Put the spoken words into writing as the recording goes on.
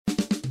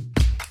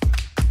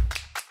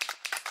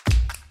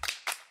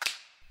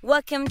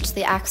Welcome to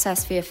the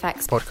Access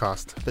VFX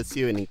podcast,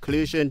 pursuing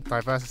inclusion,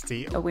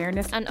 diversity,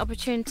 awareness and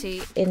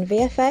opportunity in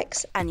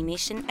VFX,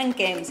 animation and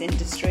games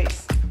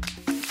industries.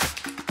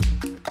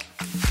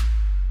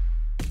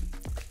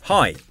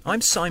 Hi,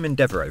 I'm Simon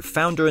Devereaux,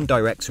 founder and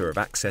director of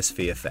Access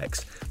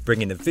VFX,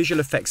 bringing the visual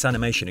effects,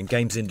 animation and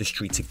games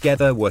industry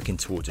together, working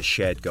towards a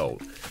shared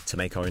goal, to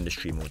make our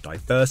industry more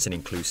diverse and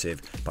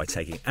inclusive by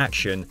taking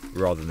action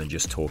rather than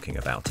just talking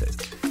about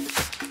it.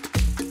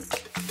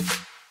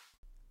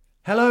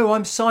 Hello,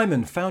 I'm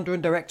Simon, founder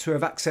and director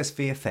of Access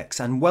VFX,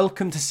 and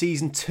welcome to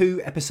Season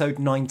 2, Episode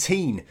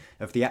 19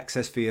 of the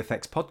Access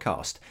VFX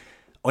podcast.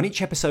 On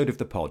each episode of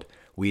the pod,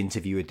 we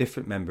interview a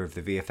different member of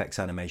the VFX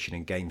animation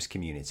and games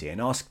community and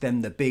ask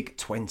them the big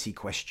 20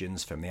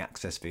 questions from the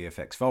Access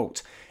VFX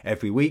Vault.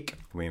 Every week,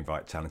 we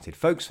invite talented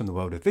folks from the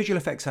world of visual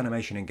effects,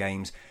 animation and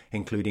games,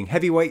 including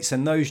heavyweights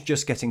and those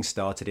just getting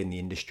started in the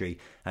industry,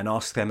 and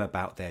ask them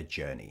about their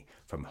journey,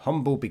 from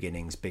humble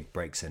beginnings, big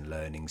breaks and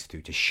learnings,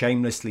 through to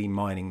shamelessly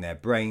mining their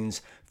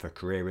brains for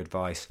career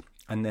advice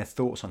and their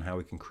thoughts on how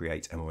we can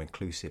create a more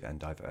inclusive and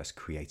diverse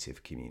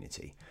creative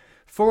community.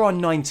 For our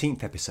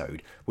 19th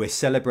episode, we're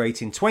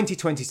celebrating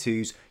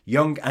 2022's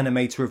Young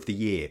Animator of the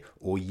Year,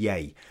 or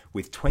YAY,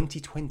 with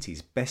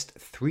 2020's Best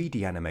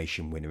 3D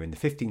Animation winner in the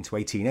 15 to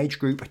 18 age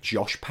group,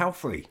 Josh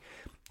Palfrey.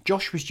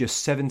 Josh was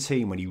just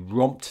 17 when he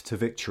romped to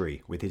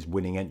victory with his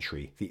winning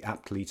entry, the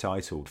aptly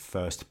titled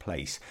First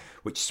Place,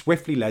 which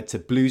swiftly led to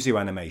Blue Zoo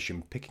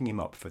Animation picking him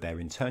up for their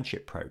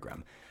internship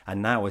programme,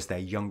 and now as their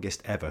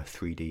youngest ever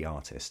 3D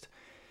artist.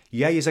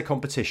 YAY is a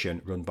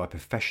competition run by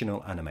professional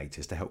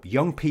animators to help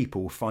young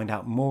people find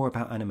out more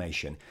about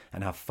animation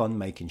and have fun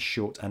making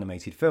short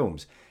animated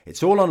films.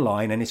 It's all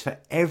online and it's for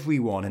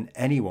everyone and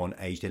anyone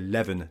aged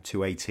 11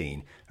 to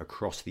 18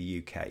 across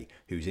the UK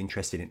who's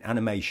interested in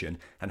animation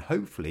and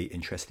hopefully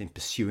interested in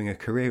pursuing a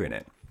career in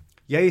it.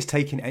 YAY is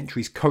taking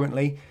entries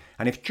currently,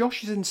 and if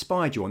Josh has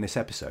inspired you on this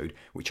episode,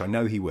 which I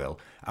know he will,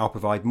 I'll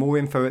provide more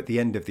info at the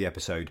end of the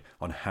episode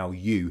on how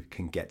you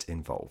can get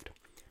involved.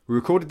 We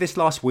recorded this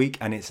last week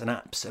and it's an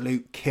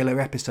absolute killer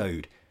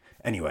episode.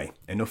 Anyway,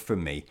 enough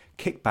from me.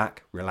 Kick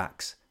back,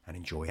 relax and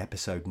enjoy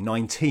episode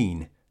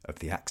 19 of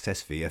the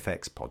Access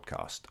VFX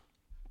podcast.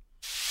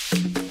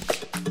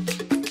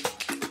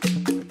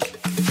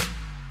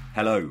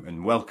 Hello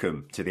and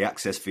welcome to the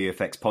Access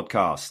VFX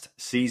podcast,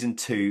 season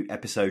 2,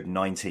 episode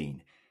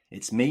 19.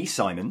 It's me,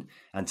 Simon,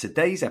 and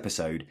today's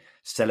episode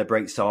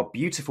celebrates our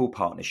beautiful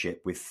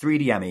partnership with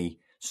 3D AMI,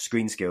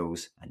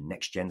 Screenskills and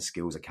NextGen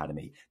Skills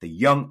Academy, the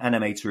Young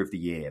Animator of the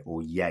Year,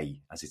 or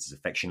YAY as it is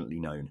affectionately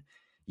known.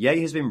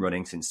 YAY has been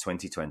running since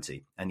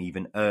 2020 and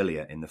even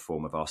earlier in the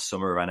form of our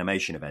Summer of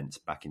Animation event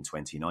back in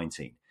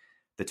 2019.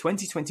 The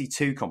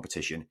 2022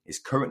 competition is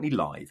currently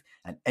live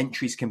and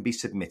entries can be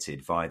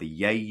submitted via the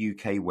YAY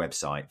UK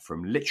website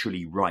from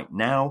literally right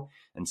now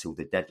until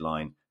the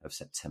deadline of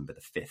September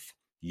the 5th.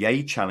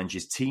 YAY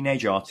challenges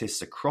teenage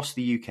artists across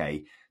the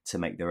UK to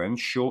make their own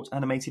short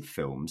animated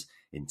films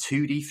in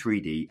 2D,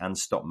 3D and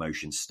stop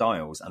motion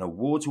styles, and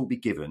awards will be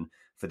given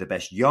for the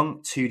best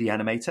young 2D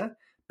animator,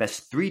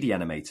 best 3D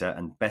animator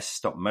and best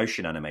stop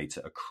motion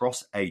animator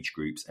across age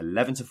groups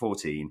 11 to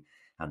 14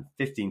 and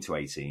 15 to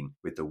 18,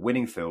 with the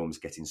winning films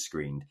getting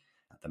screened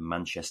at the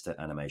Manchester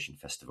Animation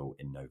Festival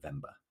in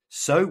November.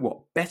 So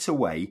what better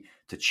way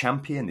to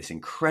champion this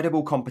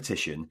incredible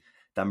competition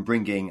than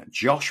bringing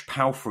Josh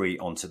Palfrey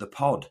onto the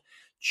pod?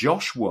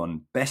 Josh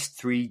won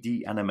Best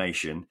 3D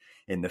Animation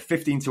in the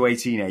 15 to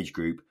 18 age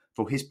group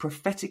for his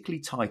prophetically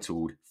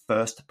titled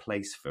First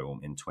Place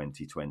film in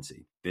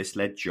 2020. This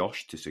led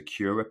Josh to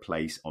secure a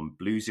place on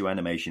Blue Zoo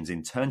Animation's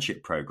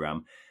internship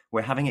programme,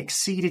 where having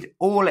exceeded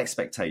all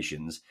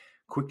expectations,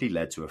 quickly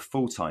led to a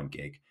full-time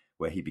gig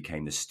where he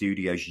became the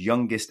studio's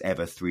youngest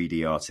ever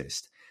 3D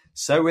artist.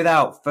 So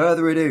without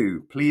further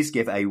ado, please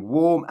give a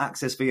warm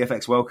Access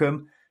VFX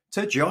welcome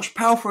to Josh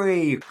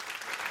Palfrey.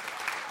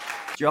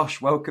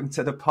 Josh, welcome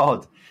to the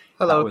pod.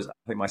 Hello. That was, I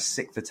think, my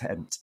 6th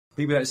attempt.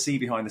 People don't see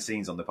behind the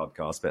scenes on the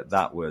podcast, but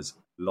that was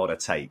a lot of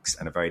takes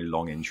and a very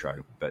long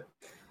intro, but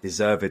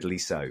deservedly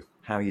so.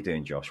 How are you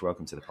doing, Josh?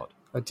 Welcome to the pod.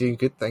 I'm doing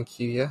good, thank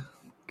you, yeah.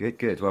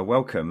 Good. Well,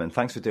 welcome, and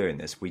thanks for doing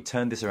this. We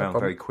turned this around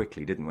very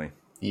quickly, didn't we?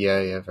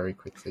 Yeah, very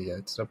quickly, yeah.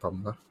 It's no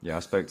problem, though. Yeah,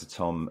 I spoke to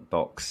Tom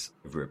Box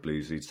over at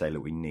Blue Zoo to say,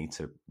 look, we need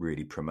to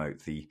really promote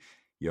the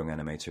Young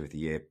Animator of the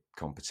Year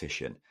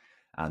competition.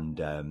 And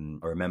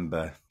I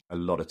remember a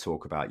lot of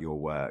talk about your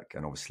work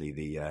and obviously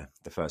the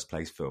First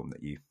Place film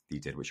that you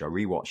did, which I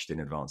rewatched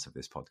in advance of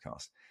this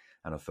podcast.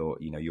 And I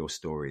thought, your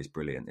story is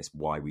brilliant. It's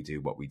why we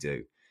do what we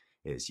do.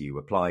 Is you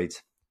applied,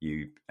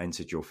 you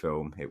entered your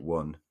film, it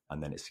won,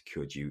 and then it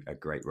secured you a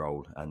great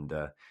role and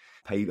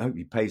hope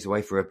you paves the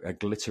way for a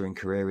glittering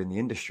career in the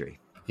industry.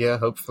 Yeah,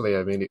 hopefully.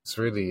 I mean, it was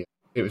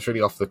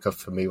really off the cuff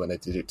for me when I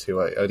did it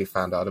too. I only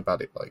found out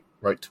about it like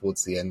right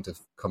towards the end of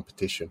the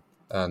competition.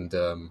 And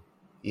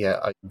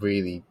I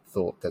really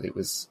thought that it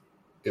was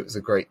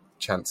a great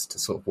chance to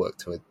sort of work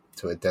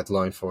to a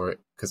deadline for it,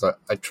 because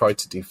I tried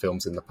to do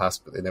films in the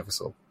past, but they never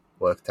sort of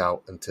worked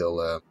out until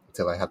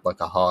I had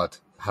like a hard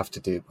have to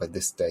do it by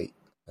this date.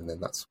 and then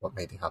that's what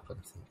made it happen,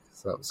 I think.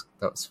 So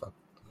that was fun.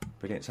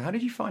 Brilliant. So how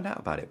did you find out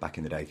about it back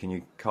in the day? Can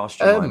you cast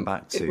your mind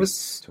back to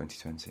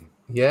 2020?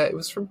 Yeah, it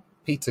was from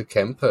Peter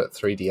Kemp at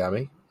 3D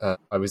Ami.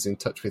 I was in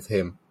touch with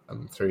him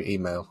through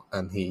email,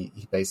 and he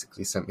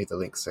basically sent me the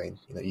link saying,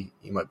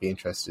 you might be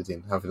interested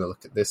in having a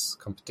look at this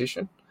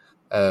competition.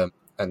 And,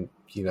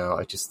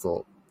 I just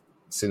thought,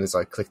 as soon as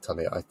I clicked on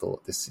it, I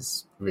thought this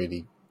is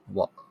really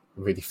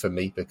for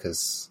me,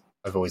 because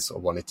I've always sort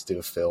of wanted to do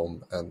a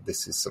film, and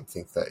this is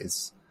something that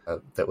is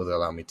that will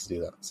allow me to do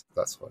that. So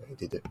that's why I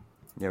did it.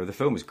 Yeah, well, the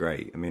film was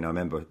great. I mean, I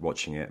remember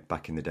watching it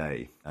back in the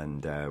day,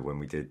 and when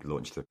we did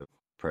launch the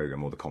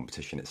program or the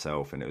competition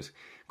itself, and it was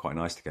quite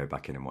nice to go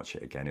back in and watch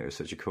it again. It was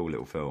such a cool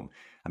little film.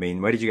 I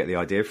mean, where did you get the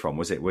idea from?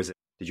 Was it?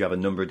 Did you have a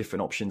number of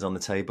different options on the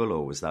table,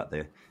 or was that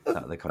the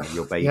kind of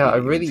your baby? Yeah,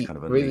 I'm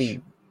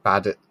really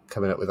bad at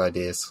coming up with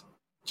ideas.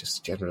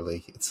 Just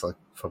generally, it's like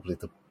probably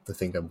the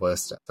thing I'm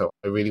worst at. So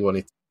I really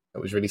wanted. It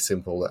was really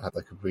simple. It had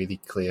like a really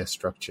clear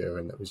structure,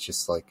 and it was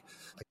just like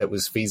it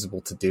was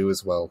feasible to do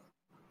as well.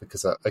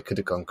 Because I could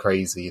have gone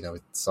crazy,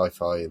 with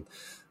sci-fi and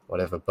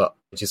whatever, but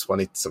I just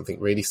wanted something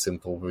really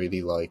simple,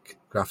 really like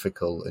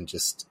graphical and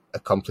just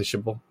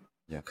accomplishable.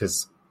 Yeah.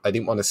 Because I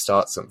didn't want to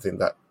start something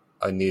that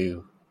I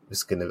knew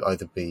was going to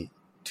either be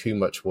too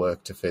much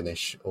work to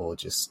finish or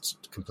just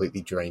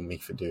completely drain me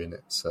for doing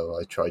it. So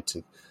I tried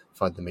to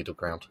find the middle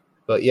ground.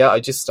 But yeah, I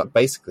was just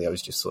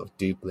sort of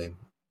doodling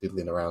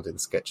around in the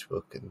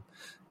sketchbook and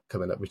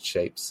coming up with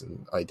shapes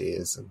and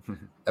ideas,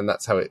 and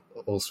that's how it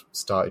all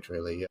started,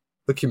 really.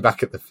 Looking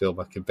back at the film,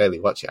 I can barely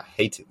watch it. I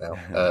hate it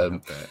now.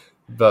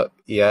 But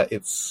yeah,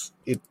 it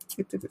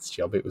did its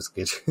job. It was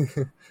good.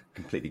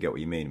 Completely get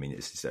what you mean. I mean,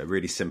 it's a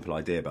really simple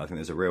idea, but I think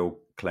there's a real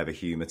clever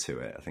humour to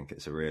it. I think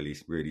it's a really,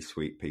 really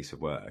sweet piece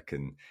of work.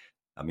 And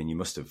I mean, you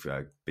must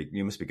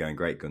be going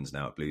great guns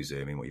now at Blue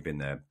Zoo. I mean, you've been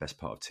there best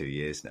part of 2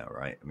 years now,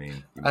 right? I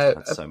mean, you must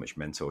have had so much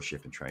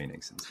mentorship and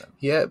training since then.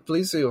 Yeah,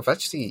 Blue Zoo.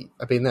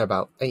 I've been there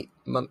about 8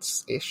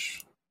 months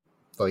ish,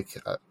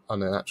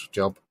 on an actual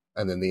job.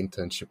 And then the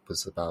internship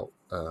was about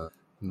a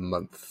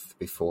month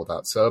before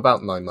that. So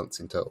about 9 months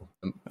in total.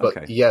 But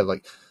okay. Yeah,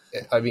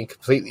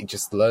 completely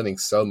just learning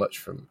so much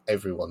from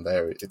everyone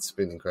there. It's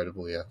been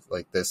incredible, yeah.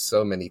 There's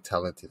so many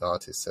talented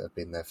artists that have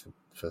been there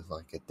for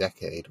like a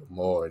decade or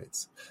more. And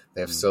they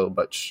have so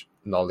much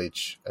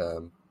knowledge.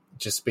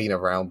 Just being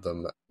around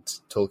them,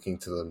 talking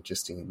to them,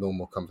 just in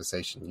normal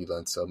conversation, you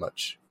learn so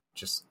much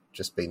just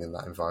being in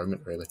that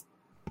environment, really.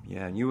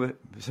 Yeah, and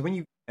when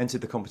you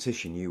entered the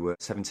competition, you were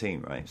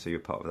 17, right? So you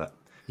were part of that.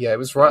 Yeah, it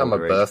was right on my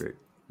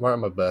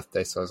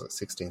birthday, so I was like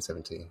 16,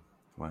 17.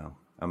 Wow.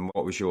 And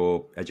what was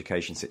your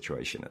education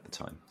situation at the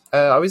time?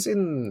 I was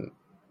in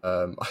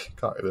I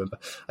can't remember.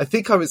 I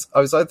think I was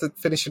either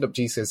finishing up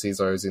GCSEs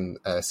or I was in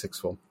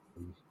sixth form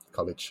in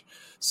college.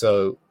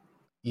 So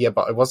yeah,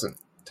 but I wasn't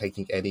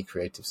taking any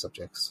creative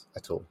subjects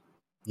at all.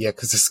 Yeah,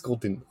 because the school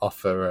didn't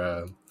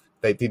offer.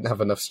 They didn't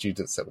have enough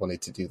students that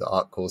wanted to do the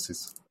art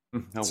courses.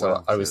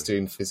 I was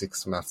doing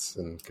physics, maths,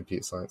 and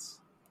computer science.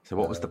 So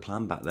what was the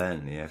plan back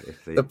then? Yeah,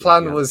 the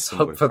plan was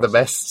hope for the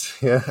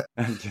best. Yeah,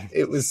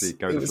 it was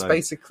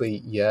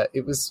basically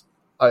it was.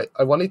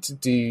 I wanted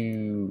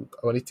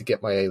to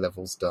get my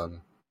A-levels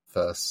done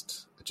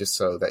first, just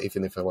so that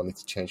even if I wanted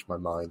to change my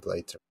mind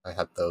later, I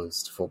had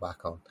those to fall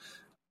back on.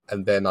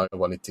 And then I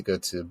wanted to go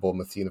to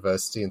Bournemouth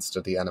University and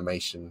study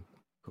animation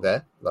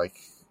there,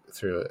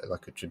 through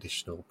a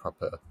traditional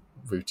proper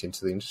route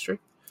into the industry.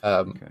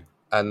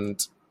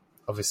 And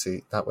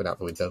obviously that went out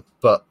the window,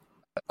 but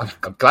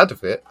I'm glad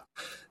of it.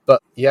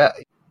 But yeah,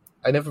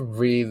 I never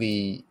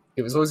really...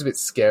 It was always a bit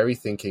scary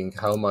thinking,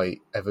 how am I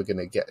ever going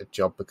to get a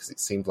job? Because it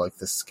seemed like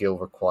the skill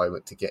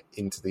requirement to get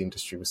into the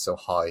industry was so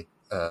high,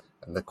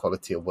 and the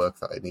quality of work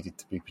that I needed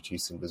to be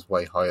producing was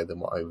way higher than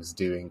what I was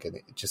doing, and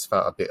it just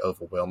felt a bit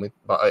overwhelming.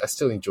 But I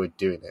still enjoyed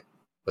doing it,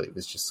 but it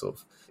was just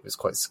it was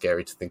quite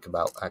scary to think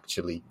about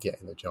actually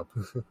getting a job.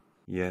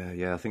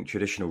 Yeah, I think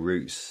traditional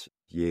routes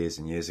years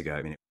and years ago,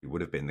 I mean, it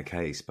would have been the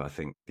case, but I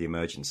think the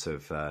emergence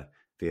of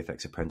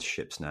VFX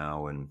apprenticeships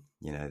now and,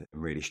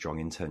 really strong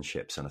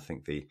internships, and I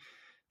think the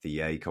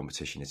EA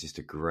competition is just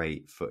a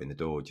great foot in the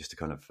door, just to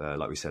kind of,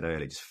 like we said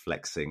earlier, just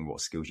flexing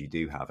what skills you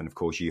do have. And of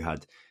course, you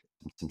had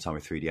some time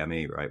with 3D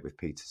ME, right, with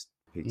Peter's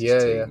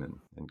team,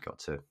 and got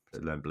to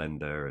learn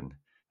Blender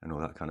and all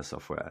that kind of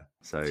software.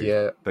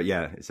 So, but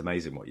yeah, it's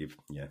amazing what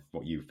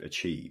you've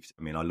achieved.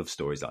 I mean, I love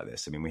stories like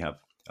this. I mean, we have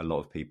a lot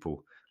of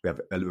people. We have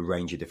a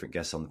range of different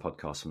guests on the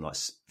podcast, from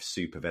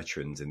super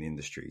veterans in the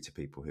industry to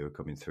people who are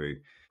coming through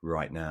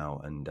right now.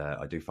 And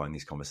I do find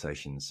these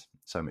conversations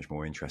so much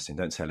more interesting.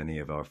 Don't tell any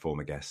of our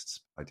former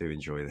guests. I do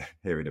enjoy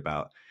hearing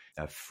about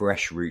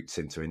fresh routes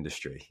into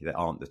industry that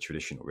aren't the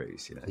traditional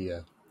routes.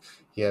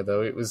 Yeah.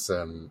 Though it was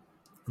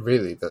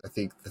really, I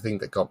think the thing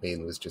that got me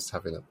in was just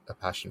having a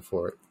passion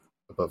for it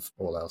above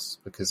all else.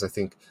 Because I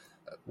think,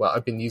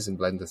 I've been using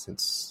Blender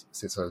since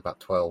I was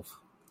about 12,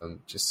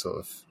 just sort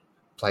of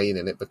playing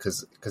in it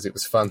because it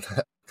was fun,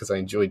 because I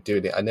enjoyed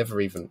doing it. I never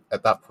even,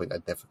 at that point,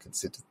 I'd never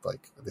considered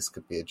this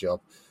could be a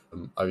job.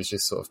 I was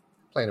just sort of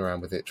playing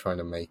around with it, trying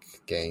to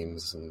make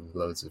games and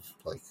loads of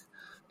like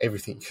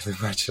everything you can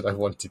imagine I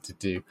wanted to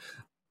do.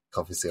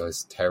 Obviously, I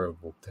was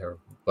terrible,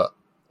 but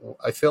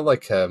I feel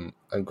like I'm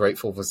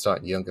grateful for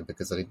starting younger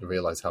because I didn't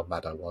realize how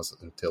bad I was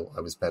until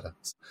I was better.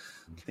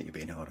 I think you're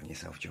being hard on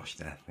yourself, Josh,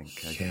 there. I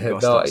think Yeah, you've got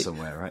to start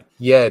somewhere, right?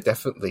 Yeah,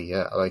 definitely.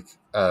 Yeah, like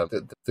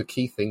the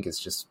key thing is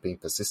just being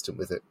persistent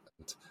with it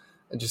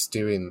and just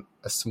doing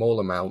a small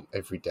amount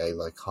every day,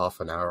 like half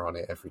an hour on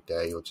it every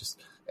day, or just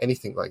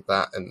anything like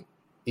that. And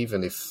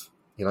even if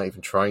you're not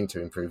even trying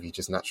to improve, you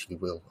just naturally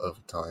will over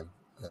time,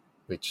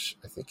 which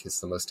I think is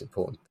the most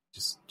important.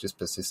 Just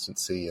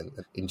persistency and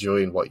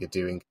enjoying what you're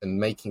doing and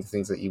making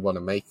things that you want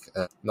to make,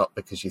 not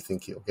because you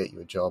think it'll get you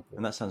a job.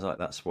 And that sounds like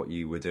that's what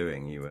you were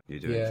doing. You were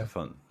doing it for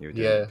fun. You were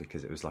doing it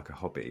because it was like a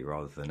hobby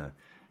rather than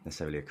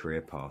necessarily a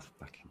career path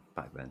back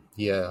then.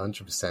 Yeah,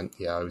 100%.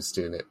 Yeah, I was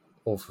doing it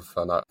all for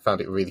fun. I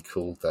found it really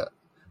cool that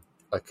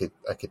I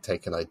could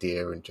take an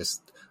idea and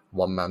just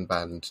one-man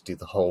band, do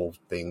the whole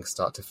thing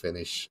start to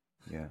finish.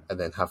 Yeah. And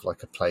then have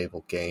like a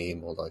playable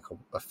game or like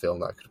a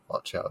film that I could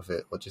watch out of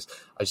it, or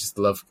I just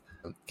love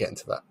getting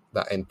to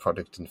that end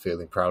product and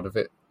feeling proud of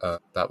it.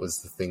 That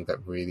was the thing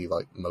that really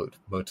like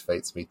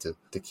motivates me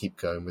to keep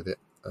going with it.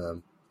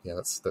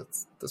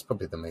 That's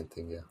probably the main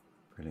thing. Yeah.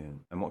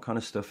 Brilliant. And what kind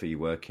of stuff are you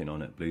working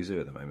on at Blue Zoo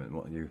at the moment?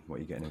 What are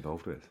you getting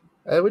involved with?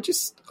 We're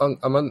just I'm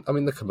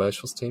in the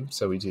commercials team,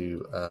 so we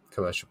do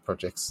commercial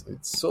projects.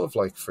 It's sort of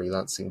like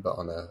freelancing, but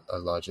on a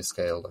larger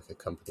scale, like a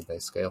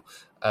company-based scale.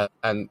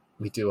 And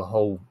we do a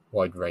whole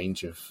wide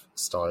range of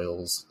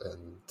styles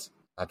and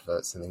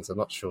adverts and things. I'm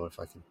not sure if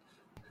I can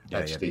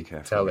actually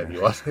tell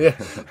anyone.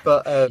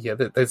 But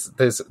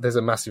there's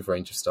a massive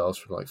range of styles,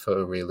 from like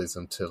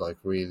photorealism to like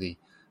really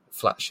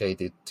flat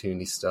shaded,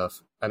 toony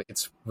stuff, and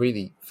it's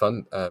really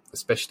fun,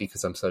 especially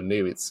because I'm so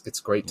new.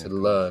 It's great to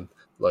learn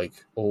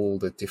like all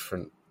the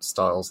different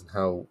styles and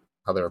how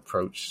they're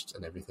approached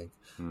and everything.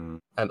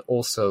 And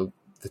also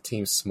the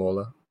team's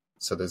smaller,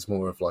 so there's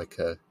more of like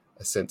a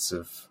sense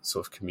of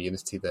sort of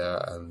community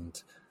there,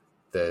 and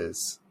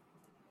there's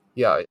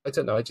I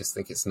don't know, I just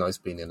think it's nice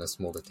being in a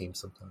smaller team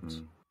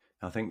sometimes.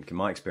 I think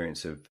my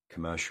experience of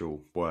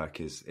commercial work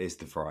is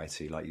the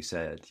variety, like you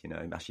said.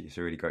 Actually it's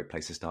a really great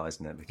place to start,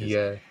 isn't it?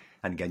 Because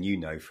and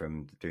again,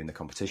 from doing the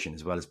competition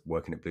as well as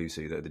working at Blue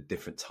Zoo, the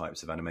different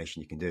types of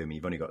animation you can do. I mean,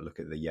 you've only got to look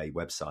at the Yay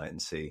website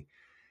and see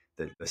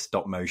the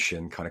stop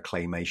motion kind of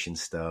claymation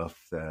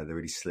stuff, the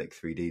really slick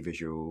 3D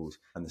visuals,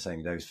 and the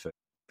same goes for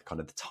kind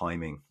of the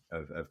timing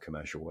of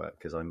commercial work,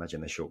 because I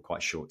imagine they're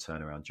quite short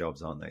turnaround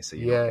jobs, aren't they? So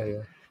you're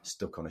not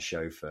stuck on a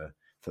show for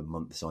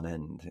months on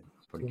end. It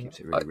probably keeps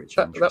it really rich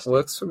and interesting. That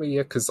works for me,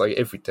 because like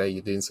every day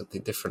you're doing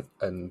something different,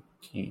 and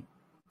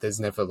there's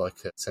never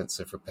like a sense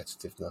of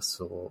repetitiveness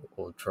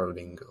or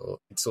droning, or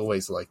it's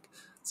always like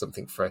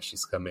something fresh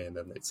has come in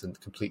and it's a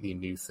completely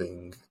new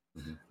thing.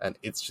 And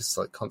it's just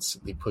like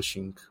constantly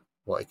pushing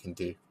what I can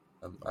do,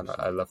 and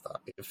I love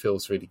that. It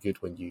feels really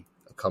good when you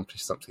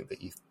accomplish something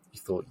that you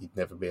thought you'd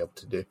never be able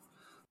to do.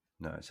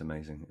 No, it's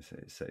amazing.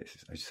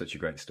 It's such a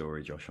great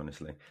story, Josh,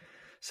 honestly.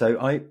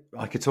 So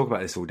I could talk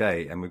about this all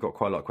day, and we've got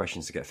quite a lot of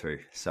questions to get through.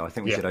 So I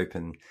think we should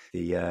open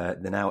the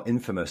now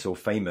infamous or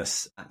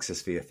famous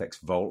Access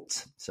VFX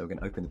vault. So we're going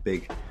to open the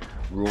big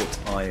wrought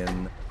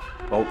iron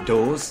vault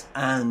doors,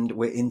 and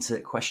we're into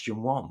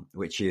question 1,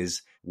 which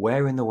is,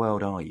 where in the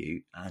world are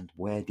you, and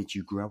where did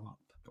you grow up,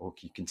 or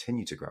you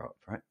continue to grow up?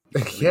 Right?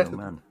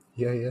 Man.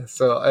 Yeah.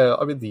 So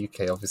I'm in the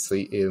UK,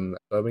 obviously, in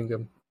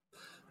Birmingham.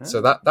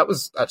 So that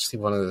was actually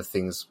one of the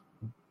things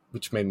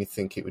which made me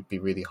think it would be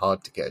really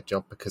hard to get a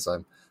job, because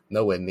I'm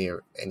nowhere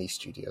near any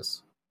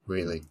studios,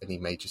 really, any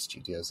major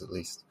studios at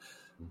least.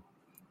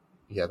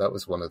 Yeah, that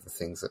was one of the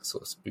things that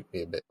sort of spooked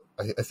me a bit.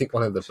 I think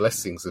one of the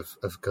blessings of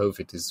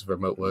COVID is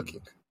remote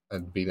working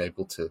and being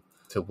able to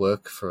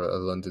work for a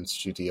London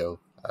studio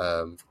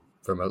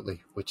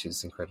remotely, which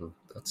is incredible.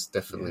 That's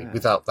definitely,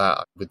 without that,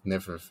 I would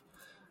never have,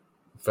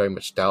 very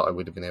much doubt I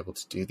would have been able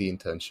to do the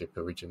internship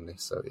originally.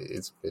 So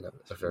it's been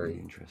a very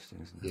interesting,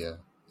 isn't it? Yeah.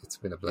 It's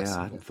been a blessing.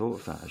 Yeah, I hadn't thought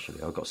of that,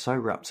 actually. I got so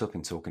wrapped up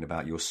in talking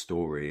about your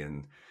story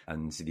and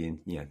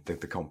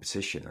the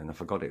competition, and I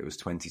forgot it was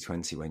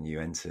 2020 when you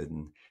entered,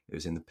 and it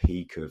was in the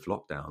peak of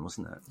lockdown,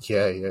 wasn't it?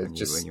 Yeah.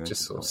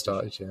 Just sort of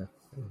started. Yeah.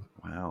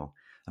 Wow.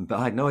 But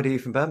I had no idea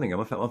you're from Birmingham.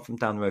 I'm from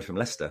down the road from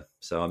Leicester,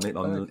 so I'm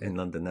in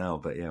London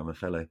now. But yeah, I'm a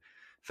fellow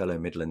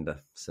Midlander.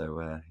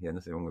 So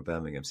nothing wrong with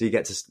Birmingham. So you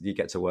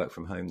get to work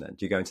from home then.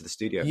 Do you go into the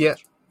studio? Yeah.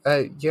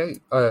 I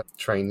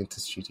train into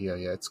studio.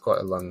 Yeah, it's quite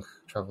a long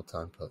travel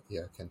time, but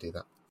yeah, I can do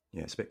that.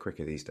 Yeah, it's a bit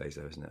quicker these days,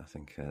 though, isn't it? I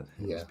think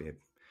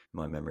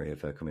my memory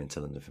of coming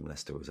into London from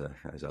Leicester was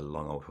a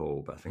long old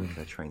haul, but I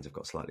think trains have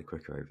got slightly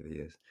quicker over the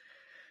years.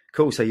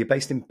 Cool. So you're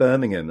based in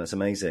Birmingham. That's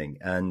amazing.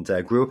 And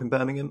grew up in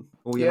Birmingham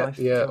all your life?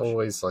 Yeah,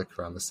 always like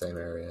around the same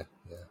area.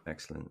 Yeah.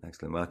 Excellent.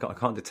 Well, I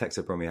can't detect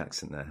a Brummie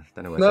accent there.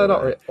 Don't know whether no,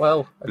 not really.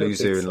 Well, Blue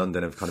Zoo in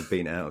London have kind of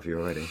been out of you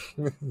already.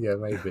 Yeah,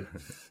 maybe.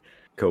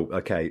 Cool.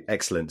 Okay,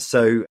 excellent.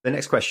 So the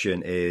next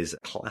question is a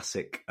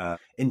classic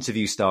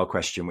interview style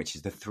question, which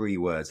is the 3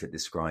 words that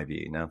describe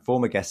you. Now,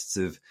 former guests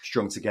have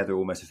strung together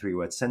almost a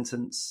 3-word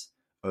sentence.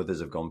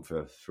 Others have gone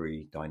for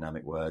 3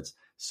 dynamic words.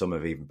 Some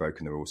have even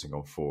broken the rules and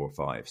gone 4 or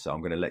 5. So I'm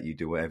going to let you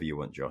do whatever you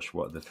want, Josh.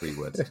 What are the 3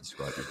 words to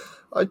describe you?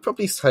 I'd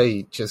probably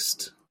say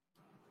just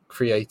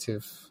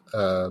creative.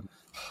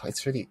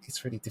 It's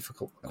really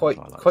difficult.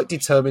 Quite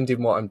determined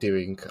in what I'm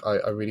doing.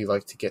 I really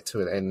like to get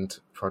to an end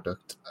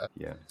product.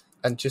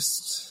 And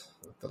just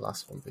the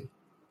last one be.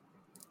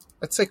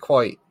 I'd say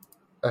quite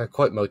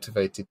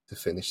motivated to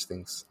finish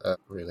things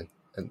really,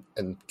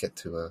 and get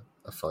to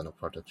a final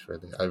product.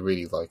 Really, I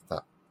really like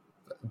that.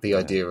 The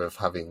idea of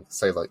having,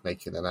 say, like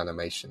making an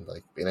animation,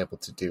 like being able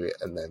to do it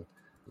and then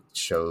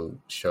show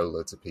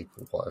loads of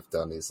people what I've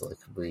done is like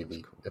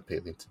really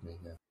appealing to me.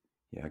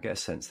 Yeah, I get a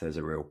sense there's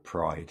a real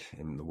pride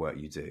in the work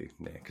you do,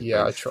 Nick.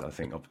 Yeah, I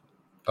think.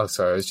 Oh,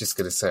 sorry. I was just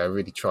going to say I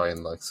really try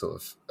and like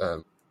sort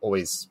of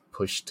always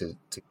push to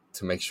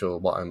make sure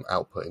what I'm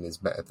outputting is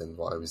better than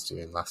what I was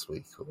doing last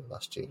week or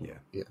last year.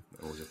 Yeah.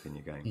 Always up in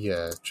your game.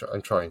 Yeah,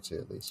 I'm trying to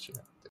at least.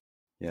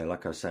 Yeah,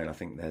 like I was saying, I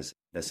think there's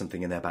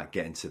something in there about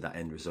getting to that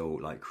end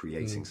result, like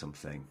creating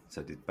something.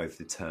 So both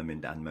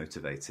determined and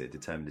motivated.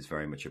 Determined is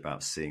very much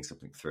about seeing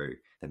something through.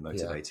 Then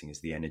motivating is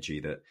the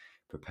energy that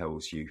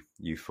propels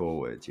you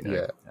forward.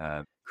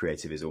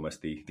 Creative is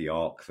almost the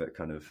arc that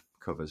kind of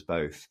covers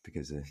both,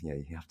 because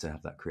you have to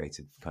have that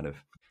creative kind of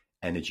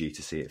energy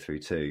to see it through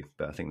too.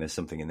 But I think there's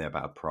something in there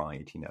about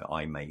pride.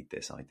 I made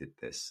this, I did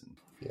this. And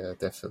yeah,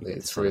 definitely.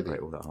 It's really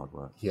all that hard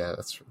work. Yeah,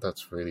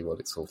 that's really what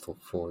it's all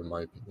for, in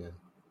my opinion.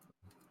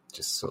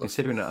 Just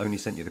considering I only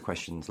sent you the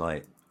questions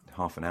like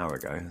half an hour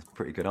ago, that's a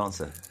pretty good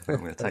answer. I'm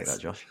going to take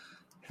that, Josh.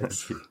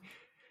 Thank you.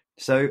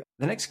 So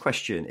the next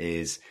question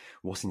is,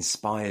 what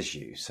inspires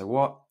you? So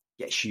what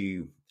gets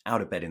you out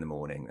of bed in the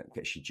morning, that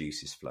gets your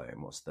juices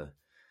flowing?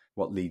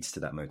 What leads to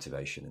that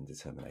motivation and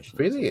determination?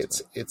 Really,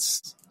 it's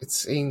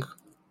seeing,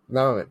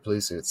 now I'm at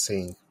Bluezoo, it's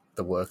seeing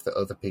the work that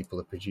other people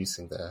are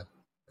producing there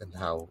and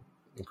how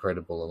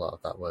incredible a lot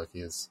of that work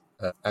is.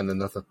 And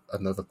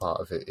another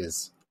part of it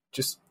is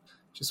just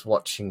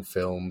watching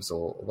films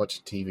or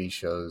watching TV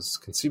shows,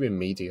 consuming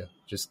media,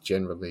 just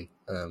generally.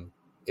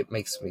 It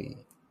makes me,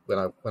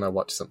 when I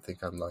watch something,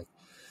 I'm like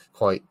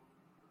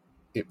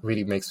it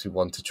really makes me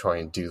want to try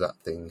and do that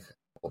thing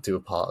or do a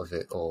part of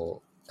it,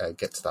 or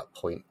get to that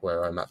point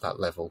where I'm at that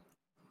level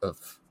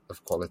of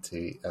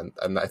quality. And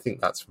I think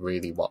that's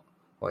really what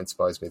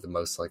inspires me the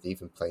most, like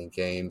even playing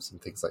games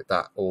and things like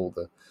that, all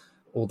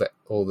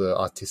the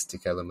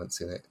artistic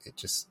elements in it.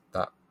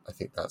 I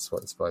think that's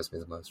what inspires me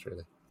the most,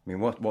 really. I mean,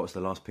 what was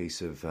the last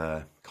piece of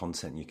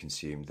content you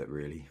consumed that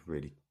really,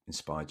 really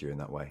inspired you in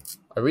that way?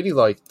 I really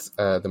liked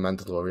The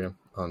Mandalorian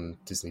on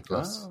Disney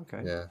Plus. Oh,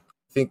 okay. Yeah,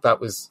 I think that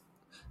was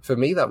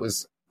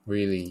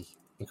really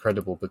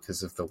incredible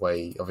because of the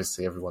way,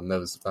 obviously everyone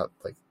knows about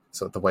like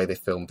sort of the way they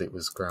filmed it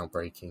was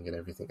groundbreaking and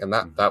everything, and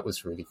that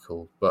was really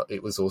cool. But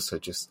it was also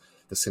just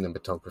the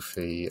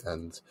cinematography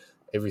and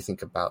everything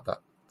about that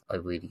I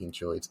really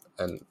enjoyed.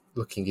 And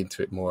looking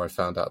into it more, I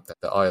found out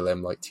that the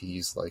ILM like to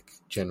use like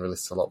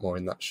generalists a lot more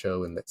in that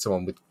show, and that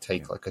someone would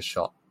take like a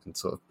shot and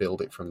sort of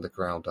build it from the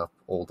ground up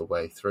all the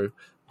way through,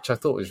 which I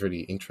thought was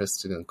really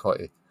interesting and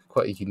quite a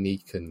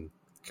unique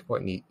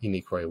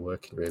way of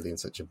working, really, in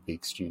such a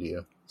big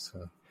studio.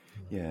 So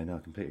yeah, no, I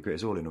completely agree.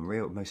 It's all in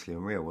Unreal, mostly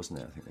Unreal, wasn't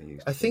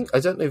it? I think they used. I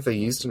don't know if they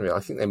used Unreal. I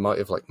think they might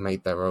have like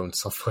made their own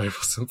software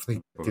or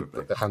something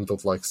that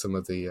handled like some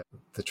of the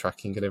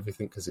tracking and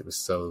everything, because it was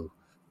so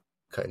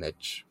cutting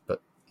edge.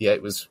 But yeah,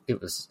 it was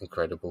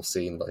incredible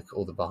seeing like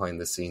all the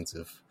behind the scenes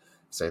of,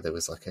 say there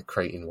was like a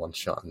crate in one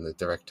shot and the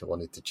director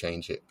wanted to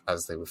change it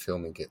as they were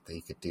filming it, that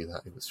he could do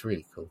that. It was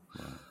really cool.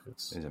 Wow.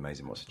 It's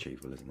amazing what's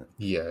achievable, isn't it?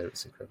 Yeah, it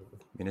was incredible.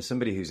 I mean, as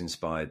somebody who's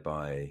inspired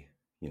by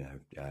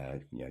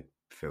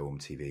film,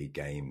 TV,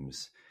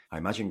 games, I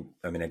imagine,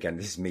 again,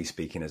 this is me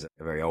speaking as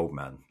a very old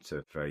man to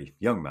a very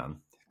young man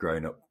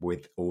growing up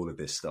with all of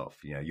this stuff.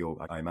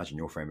 I imagine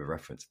your frame of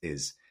reference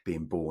is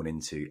being born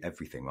into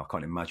everything. I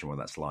can't imagine what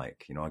that's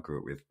like. I grew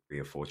up with 3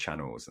 or 4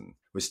 channels and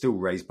was still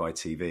raised by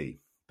TV,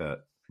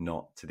 but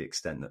not to the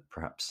extent that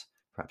perhaps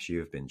you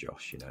have been,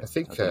 Josh. I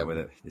think I don't know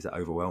whether is that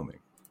overwhelming.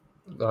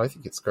 No, I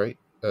think it's great.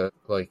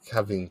 Like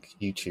having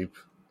YouTube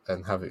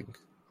and having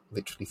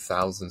literally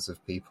thousands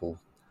of people,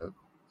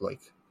 like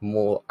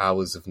more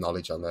hours of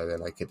knowledge on there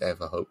than I could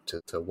ever hope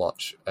to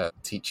watch,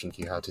 teaching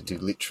you how to do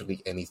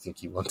literally anything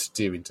you want to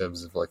do in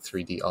terms of like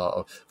 3D art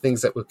or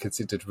things that were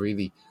considered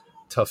really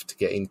tough to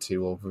get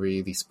into or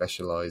really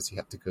specialized. You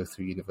had to go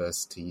through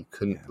university, you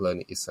couldn't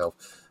learn it yourself,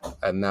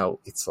 and now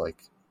it's like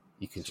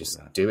you can just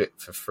do it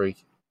for free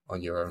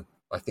on your own.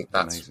 I think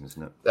that's amazing,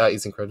 isn't it? That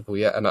is incredible,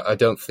 yeah. And I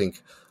don't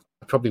think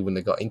I probably wouldn't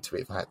have got into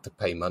it if I had to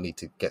pay money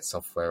to get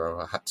software,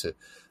 or I had to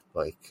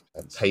like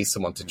pay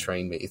someone to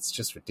train me. It's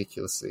just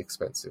ridiculously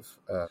expensive.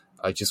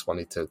 I just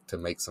wanted to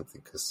make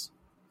something because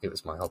it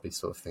was my hobby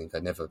sort of thing. I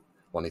never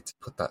wanted to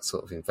put that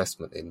sort of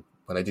investment in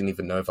when I didn't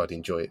even know if I'd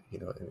enjoy it. You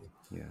know what I mean?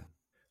 Yeah.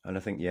 And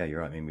I think, yeah,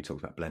 you're right. We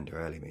talked about Blender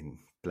earlier.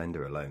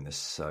 Blender alone, there's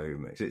so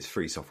much. It's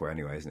free software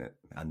anyway, isn't it?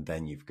 And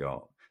then you've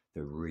got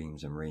the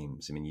reams and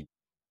reams.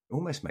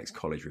 almost makes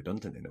college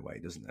redundant in a way,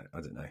 doesn't it?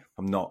 I don't know.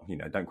 I'm not,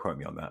 don't quote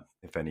me on that.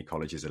 If any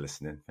colleges are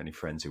listening, any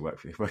friends who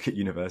work at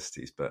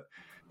universities, but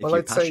if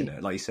you're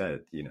passionate, like you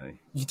said,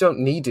 you don't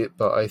need it,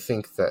 but I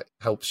think that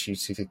helps you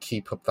to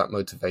keep up that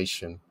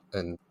motivation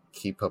and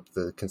keep up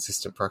the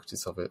consistent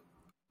practice of it,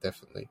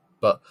 definitely.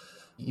 But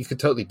you could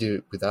totally do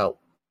it without,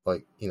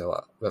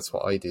 that's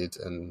what I did.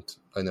 And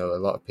I know a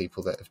lot of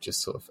people that have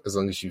just sort of, as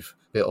long as you've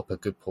built up a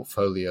good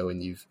portfolio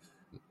and you've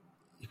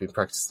been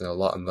practicing a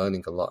lot and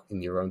learning a lot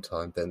in your own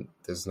time, then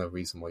there's no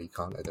reason why you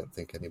can't, I don't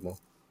think, anymore.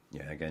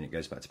 Yeah, again, it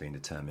goes back to being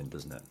determined,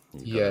 doesn't it?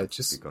 You've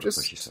got to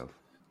push yourself.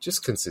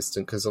 Just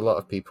consistent, because a lot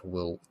of people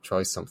will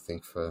try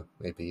something for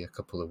maybe a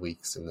couple of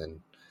weeks and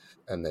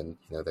then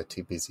they're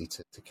too busy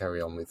to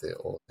carry on with it,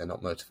 or they're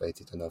not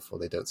motivated enough, or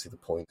they don't see the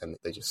point and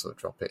they just sort of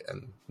drop it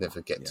and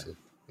never get to.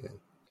 Yeah.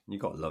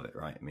 You've got to love it,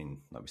 right? I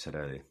mean, like we said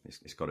earlier,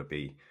 it's got to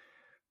be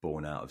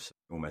born out of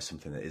almost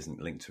something that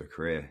isn't linked to a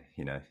career,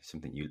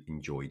 something you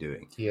enjoy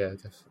doing. Yeah,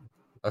 definitely.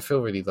 I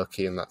feel really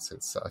lucky in that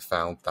sense that I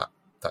found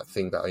that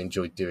thing that I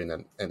enjoyed doing,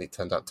 and it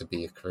turned out to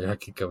be a career I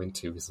could go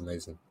into. Is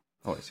amazing.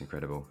 Oh, it's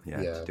incredible.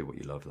 Yeah, to do what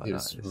you love like that.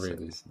 It's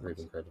really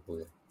incredible,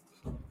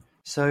 yeah.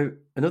 So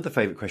another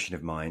favourite question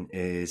of mine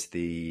is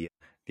the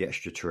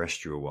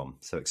extraterrestrial one.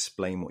 So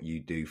explain what you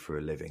do for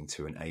a living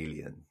to an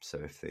alien. So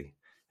if they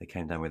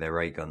came down with their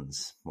ray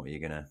guns, what are you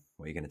gonna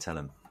tell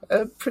them?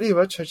 Pretty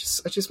much, I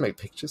just make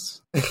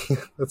pictures.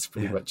 That's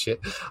pretty much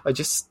it.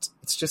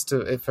 It's just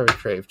a very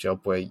creative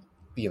job where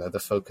the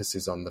focus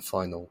is on the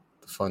final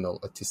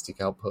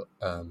artistic output.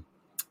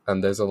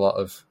 And there's a lot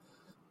of,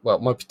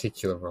 my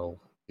particular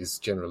role is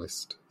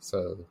generalist,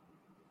 so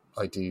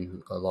I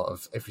do a lot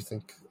of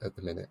everything at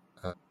the minute,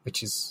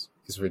 which is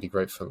really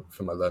great for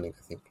my learning,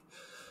 I think.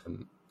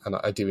 And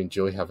I do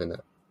enjoy having a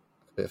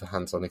bit of a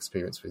hands-on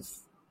experience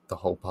with the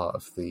whole part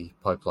of the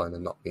pipeline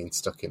and not being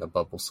stuck in a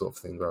bubble sort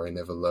of thing where I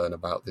never learn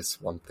about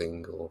this one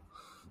thing,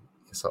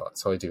 so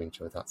I do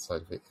enjoy that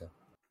side of it, yeah.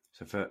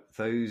 So for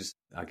those,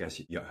 I guess,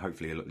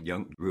 hopefully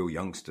real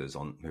youngsters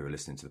who are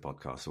listening to the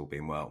podcast, all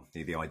being well,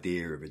 the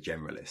idea of a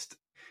generalist,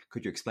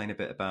 could you explain a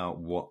bit about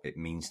what it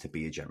means to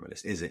be a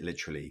generalist? Is it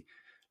literally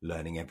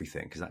learning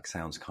everything? Because that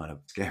sounds kind of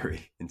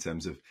scary in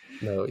terms of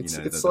it's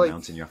like the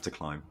mountain you have to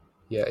climb.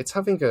 Yeah, it's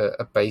having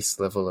a base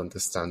level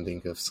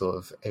understanding of sort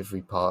of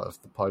every part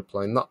of the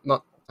pipeline.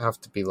 Not have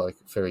to be like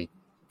very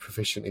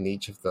proficient in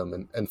each of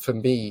them. And for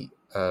me,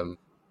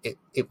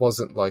 it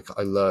wasn't like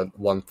I learned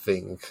one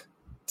thing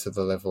to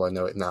the level I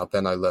know it now,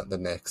 then I learned the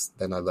next,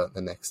 then I learned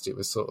the next. It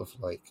was sort of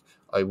like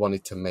I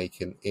wanted to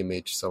make an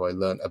image, so I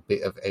learned a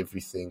bit of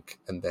everything,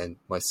 and then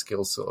my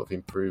skills sort of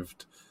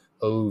improved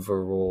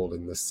overall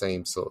in the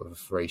same sort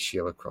of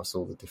ratio across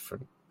all the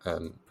different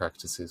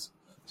practices.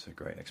 That's a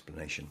great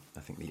explanation.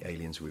 I think the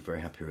aliens will be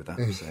very happy with that.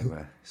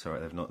 So sorry,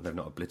 they've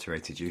not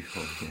obliterated you.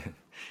 Or,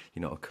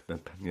 you're not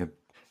a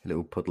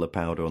little puddle of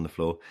powder on the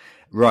floor.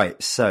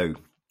 Right, so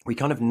we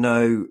kind of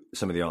know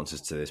some of the answers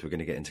to this. We're going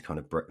to get into kind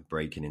of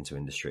breaking into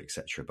industry,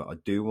 etc. But I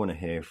do want to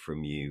hear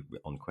from you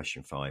on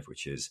question 5,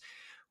 which is,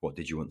 what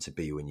did you want to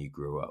be when you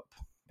grew up?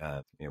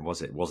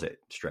 Was it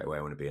straight away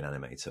I want to be an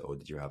animator, or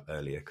did you have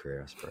earlier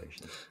career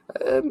aspirations?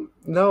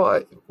 No,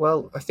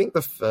 I think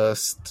the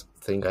first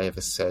thing I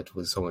ever said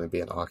was I want to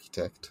be an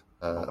architect.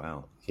 Oh,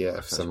 wow. Yeah,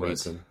 for some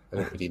reason. I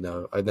don't really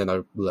know. And then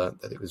I learned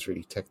that it was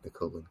really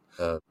technical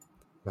and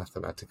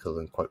mathematical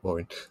and quite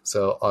boring.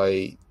 So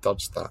I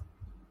dodged that.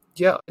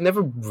 Yeah, I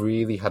never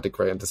really had a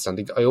great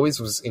understanding. I always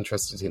was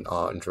interested in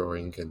art and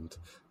drawing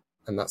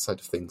and that side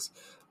of things,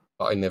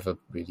 but I never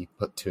really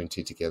put 2 and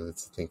 2 together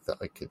to think that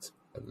I could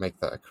make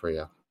that a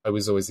career. I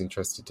was always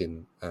interested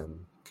in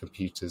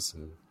computers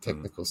and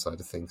technical side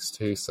of things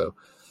too. So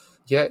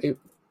yeah,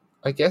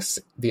 I guess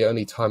the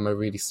only time I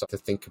really started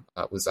to think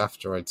about was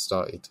after I'd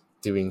started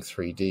doing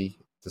 3D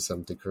to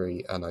some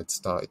degree, and I'd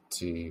started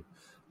to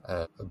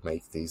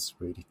make these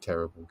really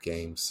terrible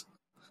games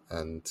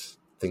and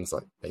things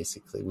like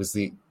basically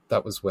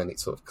that was when it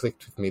sort of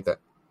clicked with me that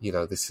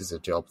this is a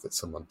job that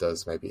someone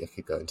does. Maybe I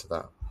could go into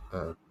that.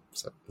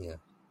 So yeah,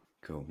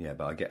 cool. Yeah,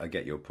 but I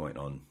get your point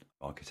on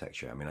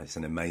architecture. I mean, it's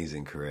an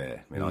amazing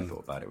career. I mean, I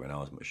thought about it when I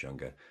was much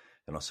younger,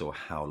 and I saw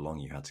how long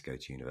you had to go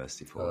to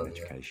university for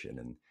education,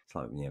 and it's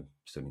like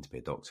studying to be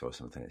a doctor or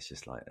something. It's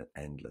just like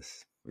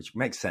endless, which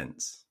makes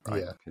sense,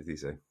 right? Yeah, because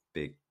these are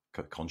big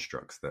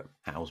constructs that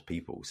house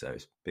people, so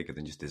it's bigger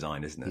than just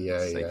design, isn't it? Yeah,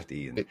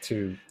 safety and a bit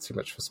too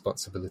much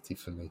responsibility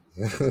for me.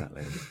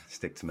 Exactly.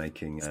 Stick to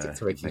making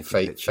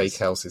fake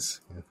houses.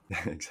 Yeah.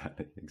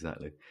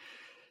 Exactly.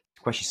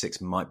 Question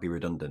 6 might be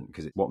redundant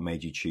because what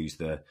made you choose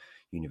the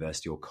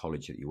university or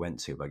college that you went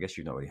to? But I guess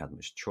you've not really had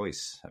much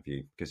choice, have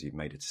you? Because you've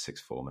made it to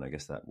sixth form, and I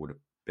guess that would have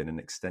been an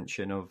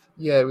extension of.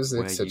 Yeah, it was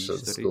an extension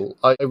of the school.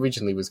 I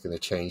originally was going to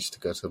change to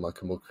go to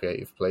like a more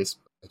creative place,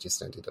 but I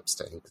just ended up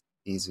staying.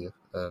 Easier,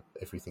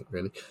 everything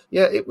really.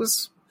 Yeah, it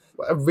was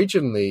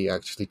originally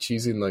actually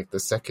choosing like the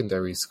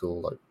secondary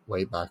school, like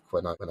way back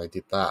when I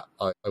did that.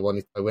 I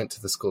went to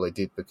the school I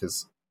did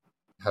because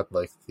had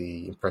like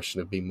the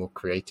impression of being more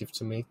creative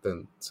to me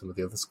than some of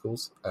the other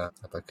schools. Had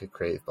like a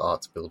creative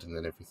arts building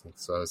and everything.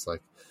 So I was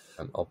like,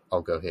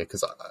 I'll go here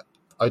because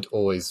I'd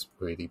always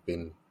really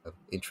been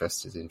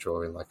interested in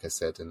drawing, like I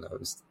said, and I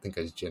think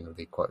I was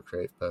generally quite a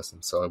creative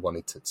person. So I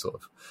wanted to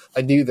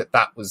I knew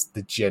that was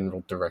the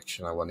general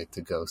direction I wanted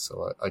to go.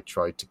 So I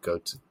tried to go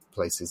to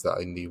places that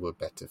I knew were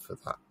better for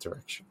that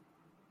direction.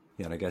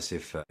 Yeah, and I guess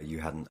if you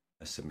hadn't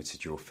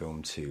submitted your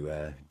film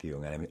to the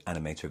Young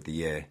Animator of the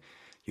Year,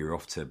 you were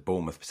off to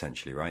Bournemouth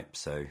potentially, right?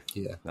 So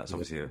yeah, that's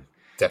obviously a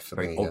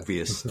definitely very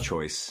obvious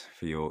choice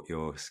for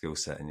your skill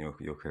set and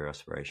your career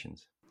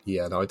aspirations.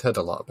 Yeah, no, I'd heard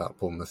a lot about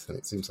Bournemouth, and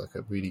it seems like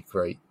a really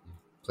great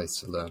place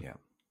to learn. Yeah,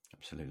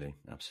 absolutely.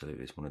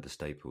 It's one of the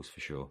staples for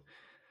sure.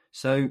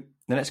 So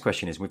the next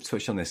question is, we've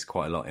touched on this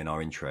quite a lot in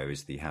our intro,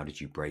 is the how did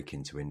you break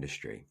into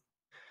industry?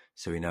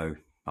 So we know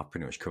I've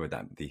pretty much covered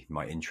that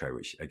my intro,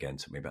 which again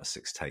took me about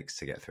 6 takes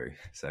to get through.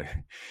 So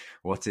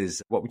what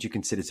would you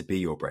consider to be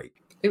your break?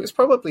 It was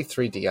probably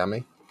 3D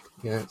Ami.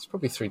 Yeah, it's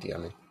probably 3D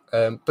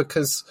Ami.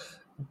 Because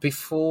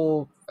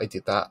before I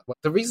did that,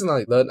 the reason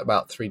I learned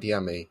about 3D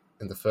Ami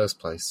in the first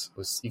place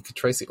was you could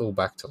trace it all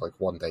back to like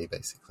one day,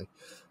 basically.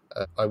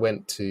 I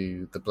went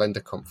to the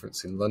Blender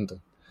conference in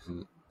London,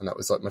 and that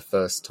was like my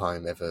first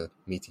time ever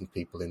meeting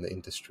people in the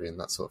industry and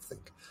that sort of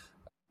thing.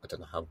 I don't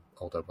know how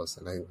old I was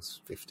then. I think I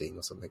was 15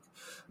 or something.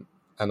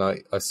 And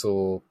I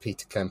saw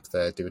Peter Kemp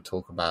there do a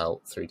talk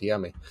about 3D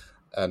Ami,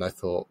 and I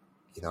thought,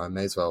 I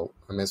may as well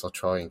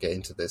try and get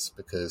into this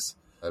because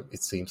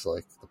it seems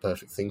like the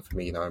perfect thing for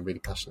me. I'm really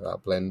passionate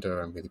about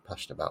Blender. I'm really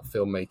passionate about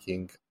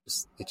filmmaking.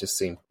 It just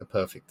seemed the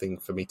perfect thing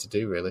for me to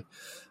do, really.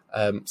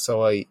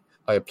 So I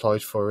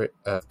applied for it,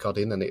 got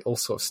in, and it all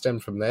sort of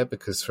stemmed from there,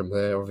 because from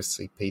there,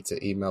 obviously, Peter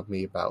emailed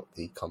me about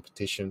the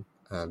competition,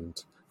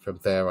 and from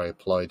there I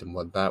applied and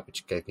won that,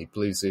 which gave me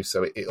Blue Zoo.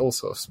 So it all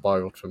sort of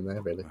spiraled from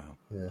there, really. Wow,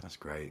 yeah. That's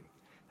great.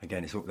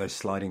 Again, it's all those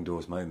sliding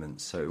doors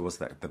moments. So it was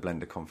the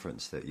Blender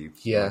conference that you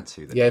went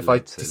to. If I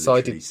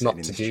decided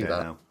not to do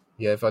that,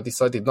 if I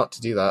decided not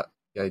to do that,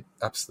 I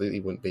absolutely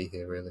wouldn't be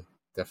here, really.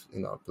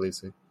 Definitely not at Blue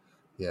Zoo.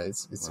 Yeah,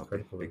 it's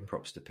incredible. Big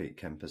props to Pete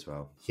Kemp as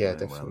well. Yeah,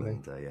 definitely.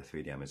 And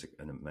 3DM is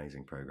an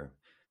amazing program.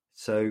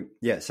 So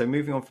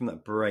moving on from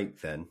that break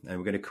then, and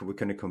we're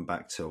going to come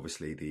back to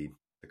obviously the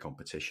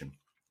competition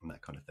and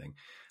that kind of thing.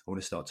 I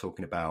want to start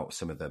talking about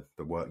some of the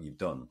work you've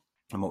done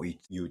and what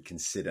you would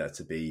consider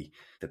to be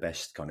the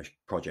best kind of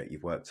project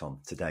you've worked on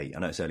to date. I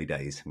know it's early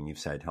days. I mean, you've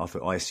said,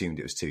 I assumed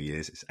it was 2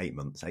 years. It's 8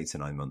 to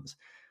 9 months.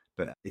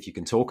 But if you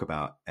can talk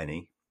about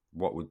any,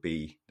 what would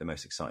be the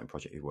most exciting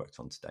project you've worked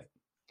on to date?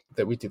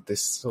 That we did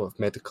this sort of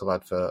medical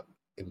advert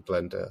in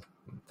Blender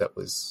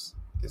it's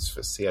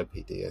for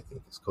COPD, I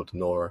think it's called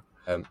Nora.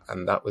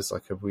 And that was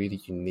like a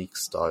really unique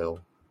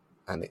style.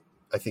 And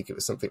I think it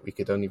was something we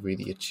could only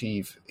really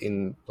achieve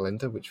in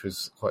Blender, which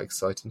was quite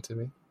exciting to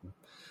me.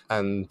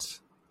 And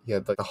yeah,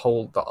 the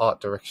art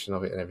direction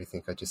of it and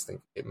everything, I just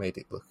think it made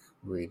it look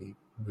really,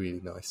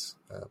 really nice.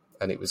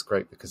 And it was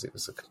great because it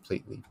was a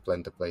completely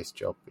Blender-based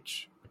job,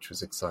 which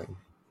was exciting.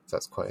 So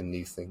that's quite a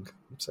new thing.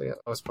 So yeah,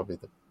 that was probably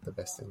the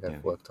best thing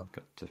I've worked on.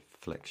 Got to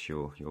flex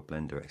your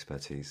Blender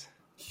expertise.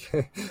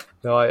 Yeah.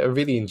 No, I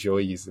really enjoy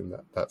using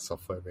that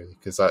software, really,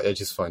 because I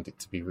just find it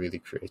to be really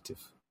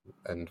creative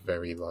and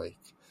very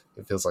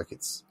it feels like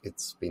it's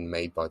been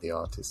made by the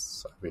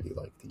artists. I really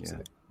like using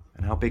it.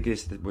 And how big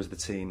was the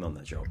team on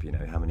that job?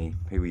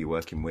 Who were you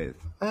working with?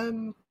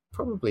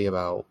 Probably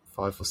about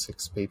 5 or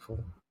 6 people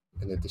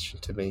in addition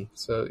to me.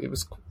 So it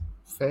was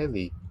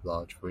fairly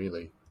large,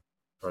 really,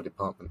 for a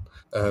department.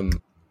 But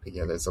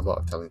yeah, there's a lot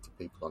of talented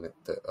people on it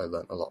that I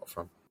learned a lot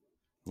from.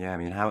 Yeah, I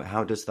mean,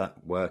 how does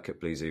that work at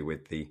Blue Zoo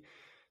with the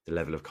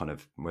level of kind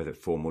of whether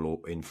formal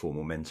or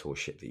informal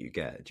mentorship that you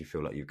get? Do you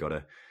feel like you've got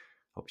a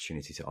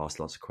opportunity to ask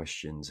lots of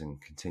questions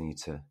and continue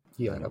to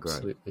learn and grow?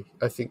 Absolutely.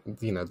 I think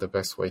the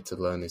best way to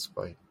learn is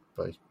by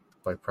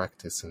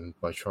practice and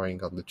by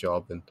trying on the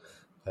job,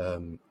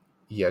 and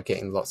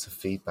getting lots of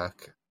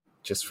feedback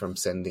just from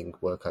sending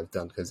work I've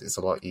done, because it's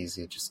a lot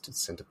easier just to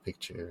send a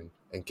picture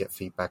and get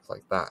feedback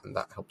like that, and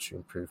that helps you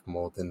improve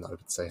more than I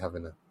would say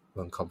having a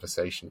long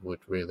conversation would,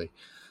 really.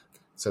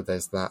 So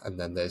there's that, and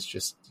then there's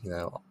just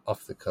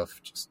off the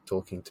cuff just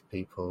talking to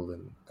people,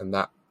 and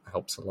that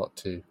helps a lot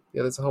too.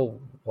 Yeah, there's a whole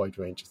wide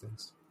range of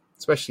things,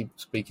 especially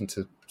speaking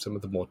to some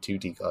of the more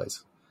 2D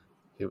guys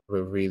who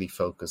were really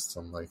focused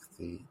on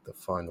the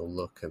final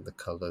look and the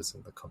colors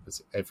and the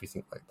composite,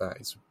 everything like that.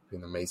 It's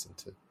been amazing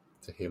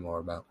to hear more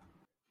about.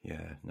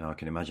 Yeah, no, I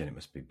can imagine it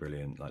must be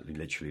brilliant, like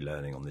literally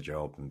learning on the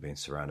job and being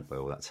surrounded by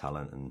all that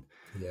talent and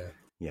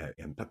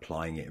and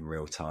applying it in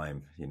real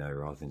time,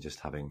 rather than just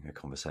having a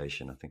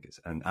conversation. I think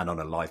it's and on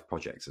a live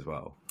project as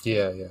well.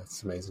 Yeah,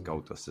 it's amazing.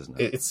 Gold dust, isn't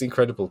it? It's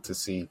incredible to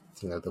see,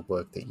 the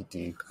work that you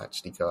do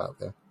actually go out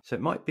there. So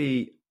it might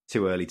be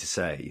too early to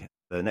say.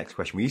 The next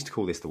question, we used to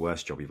call this the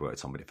worst job you've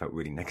worked on, but it felt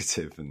really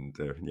negative and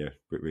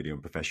really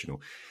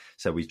unprofessional.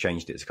 So we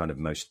changed it to kind of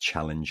most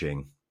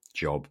challenging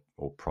job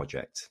or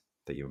project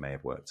that you may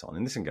have worked on.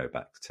 And this can go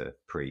back to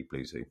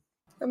pre-Blue Zoo.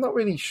 I'm not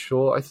really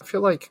sure. I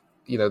feel like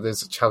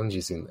there's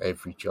challenges in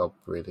every job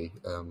really,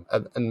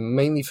 and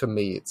mainly for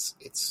me,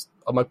 it's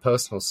on my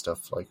personal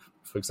stuff. Like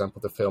for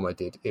example, the film I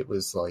did, it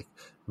was like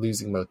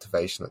losing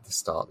motivation at the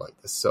start. Like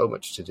there's so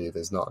much to do,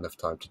 there's not enough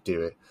time to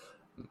do it.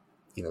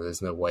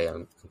 There's no way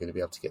I'm going to be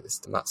able to get this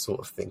done. That sort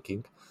of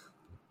thinking,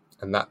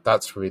 and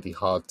that's really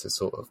hard to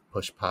sort of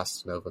push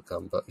past and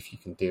overcome. But if you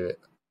can do it,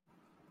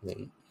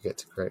 you get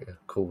to create a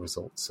cool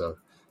result. So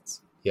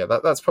yeah,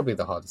 that's probably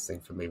the hardest thing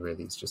for me.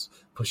 Really, is just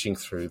pushing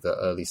through the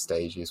early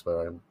stages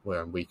where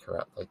I'm weaker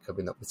at, like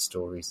coming up with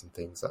stories and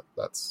things.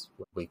 That's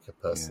weaker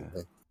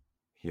personally.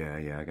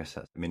 Yeah. I guess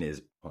it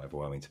is quite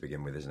overwhelming to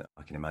begin with, isn't it?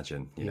 I can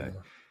imagine,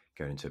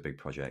 going into a big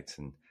project,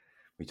 and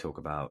we talk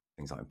about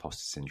things like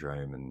imposter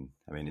syndrome, and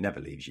it never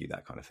leaves you,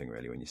 that kind of thing,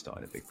 really, when you're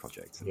starting a big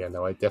project. Yeah,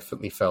 no, I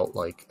definitely felt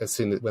like as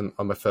soon as when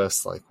on my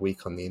first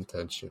week on the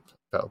internship,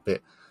 I felt a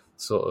bit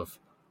sort of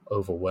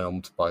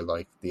overwhelmed by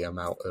like the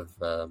amount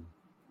of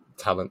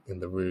talent in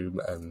the room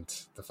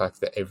and the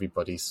fact that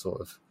everybody's sort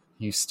of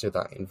used to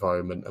that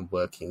environment and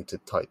working to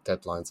tight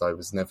deadlines. I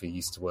was never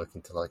used to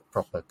working to like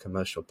proper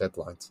commercial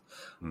deadlines.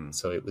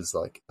 So it was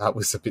like, that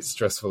was a bit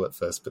stressful at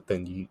first, but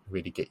then you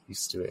really get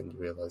used to it and you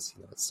realize,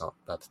 it's not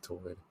bad at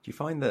all, really. Do you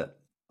find that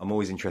I'm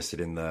always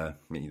interested in I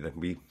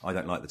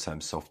don't like the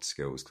term soft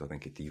skills because I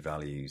think it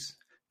devalues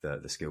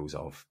the skills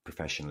of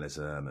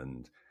professionalism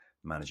and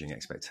managing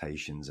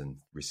expectations and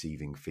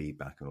receiving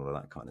feedback and all of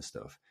that kind of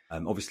stuff.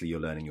 Obviously, you're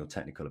learning your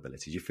technical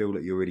abilities. Do you feel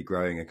that you're really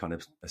growing a kind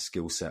of a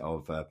skill set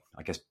of,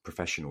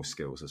 professional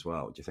skills as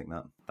well? Do you think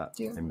that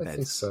embeds? I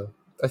think so.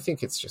 I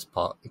think it's just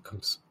it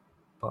comes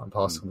part and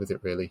parcel with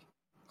it, really.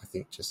 I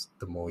think just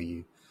the more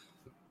you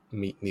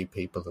meet new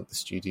people at the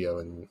studio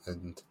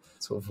and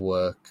sort of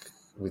work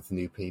with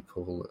new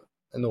people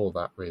and all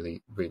that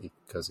really, really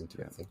goes into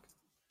it, I think.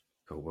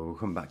 Cool. Well, we'll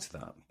come back to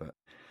that, but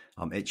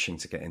I'm itching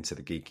to get into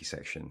the geeky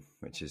section,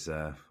 which is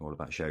all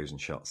about shows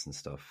and shots and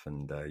stuff.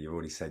 And you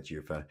already said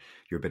you're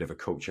a bit of a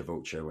culture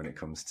vulture when it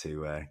comes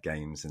to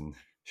games and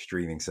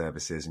streaming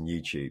services and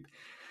YouTube.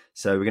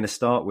 So we're going to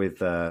start with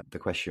the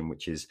question,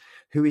 which is,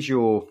 who is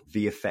your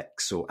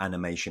VFX or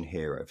animation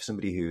hero? For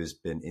somebody who has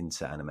been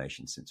into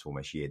animation since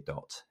almost year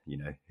dot,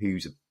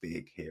 who's a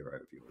big hero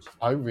of yours?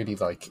 I really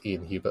like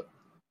Ian Hubert.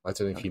 I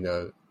don't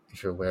know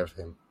if you're aware of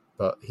him,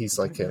 but he's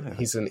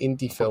he's an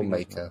indie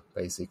filmmaker,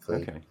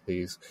 basically,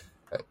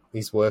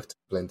 he's worked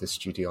at Blender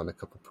Studio on a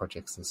couple of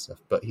projects and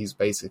stuff, but he's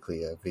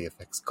basically a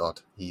VFX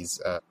god. He's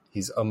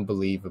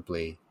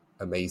unbelievably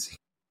amazing,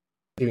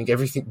 doing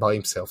everything by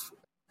himself,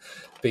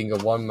 being a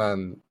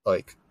one-man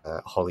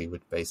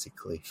Hollywood,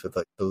 basically, for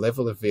the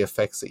level of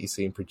VFX that you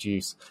see him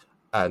produce,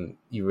 and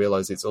you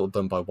realize it's all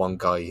done by one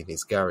guy in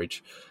his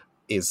garage,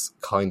 is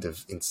kind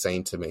of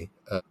insane to me.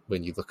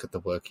 When you look at the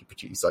work he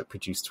produced, he's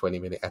produced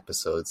 20-minute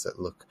episodes that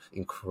look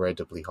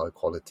incredibly high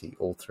quality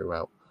all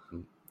throughout.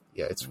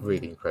 Yeah, it's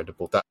really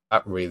incredible.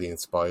 That really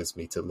inspires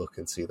me to look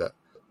and see that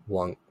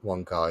one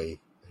guy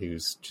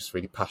who's just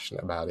really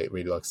passionate about it,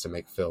 really likes to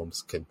make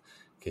films, can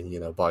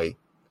buy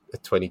a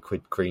 20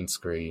 quid green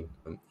screen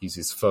and use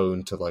his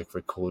phone to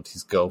record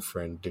his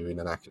girlfriend doing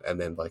an act,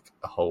 and then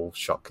a whole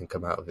shot can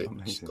come out of it.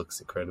 It just looks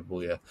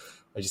incredible. Yeah,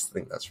 I just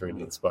think that's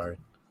really inspiring.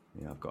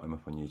 Yeah, I've got him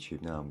up on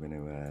YouTube now. I'm going to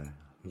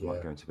go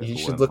into a bit you of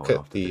a should look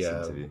at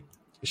interview.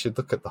 You should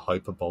look at the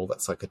Hyperbole.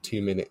 That's a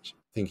 2-minute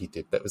thing he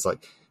did. That was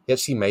he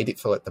actually made it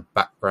for the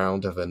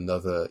background of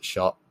another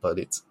shot, but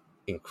it's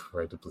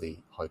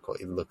incredibly high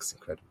quality. It looks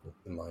incredible,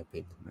 in my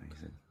opinion.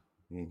 Amazing.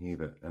 Ian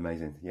Hubert,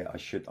 amazing. Yeah,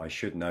 I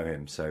should know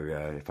him. So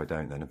if I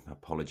don't, then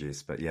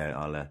apologies. But yeah,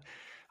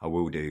 I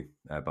will do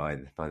by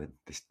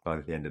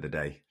the end of the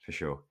day for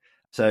sure.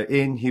 So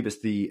Ian Hubert's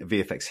the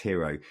VFX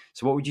hero.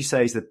 So what would you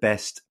say is the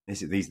best?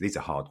 These are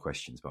hard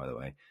questions, by the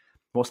way.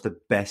 What's the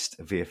best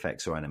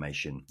VFX or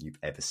animation you've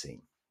ever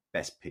seen?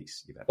 Best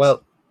piece you've ever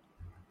seen?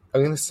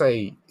 I'm going to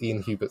say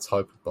Ian Hubert's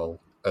Hyperbole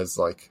as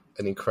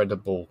an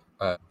incredible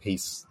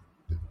piece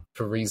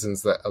for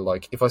reasons that are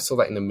if I saw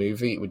that in a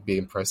movie, it would be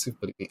impressive,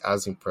 but it'd be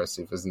as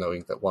impressive as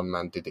knowing that one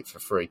man did it for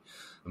free.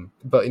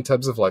 But in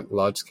terms of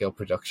large scale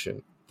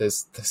production,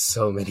 there's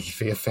so many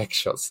VFX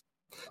shots.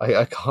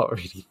 I can't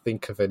really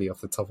think of any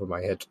off the top of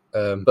my head.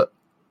 But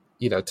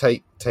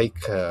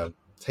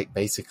take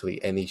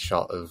basically any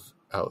shot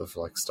out of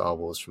Star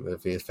Wars from a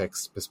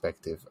VFX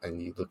perspective,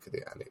 and you look at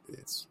it and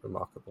it's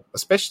remarkable.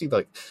 Especially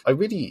I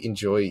really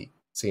enjoy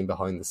seeing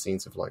behind the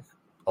scenes of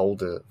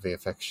older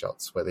VFX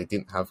shots where they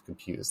didn't have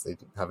computers, they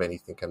didn't have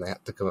anything, and they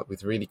had to come up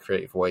with really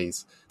creative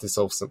ways to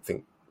solve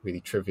something really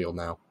trivial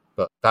now.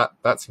 But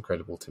that's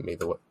incredible to me,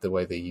 the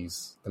way they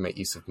make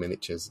use of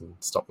miniatures and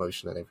stop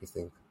motion and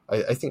everything.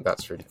 I think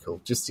that's really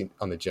cool, just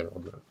on a general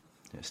note.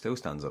 It still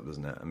stands up,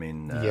 doesn't it? I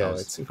mean,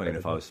 it's funny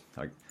enough,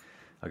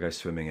 I go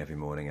swimming every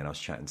morning, and I was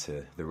chatting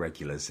to the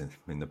regulars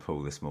in the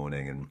pool this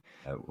morning, and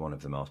one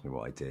of them asked me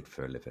what I did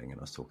for a living, and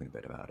I was talking a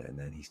bit about it, and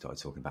then he started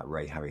talking about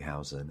Ray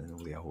Harryhausen and all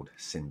the old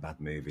Sinbad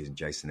movies and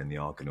Jason and the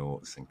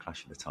Argonauts and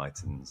Clash of the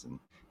Titans, and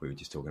we were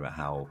just talking about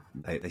how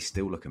they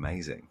still look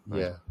amazing.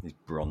 Yeah. These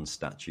bronze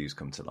statues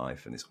come to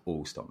life, and it's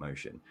all stop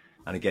motion.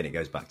 And again, it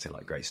goes back to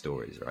great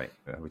stories, right?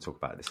 We talk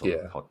about this on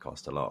the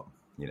podcast a lot.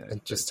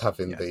 and just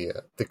having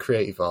the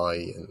creative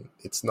eye, and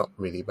it's not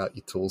really about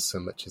your tools so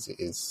much as it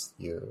is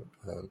your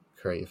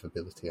creative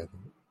ability, I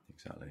think.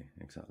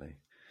 Exactly.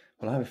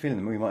 Well, I have a feeling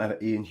that we might have an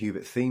Ian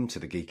Hubert theme to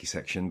the geeky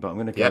section, but I'm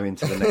going to go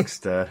into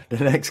the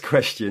next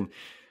question,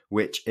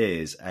 which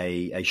is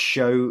a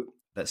show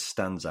that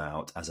stands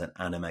out as an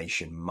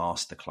animation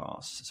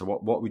masterclass. So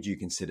what would you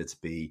consider to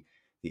be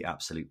the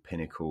absolute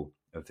pinnacle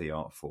of the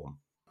art form?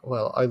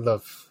 Well,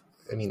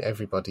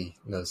 everybody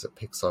knows that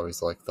Pixar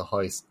is like the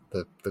highest,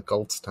 the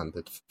gold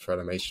standard for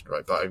animation,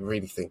 right? But I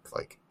really think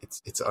like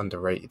it's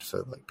underrated.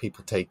 For like,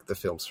 people take the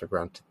films for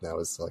granted now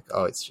as like,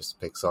 oh, it's just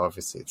Pixar,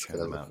 obviously it's going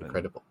to look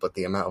incredible. But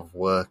the amount of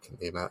work and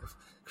the amount of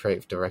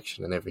creative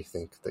direction and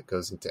everything that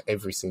goes into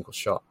every single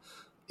shot,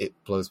 it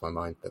blows my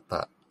mind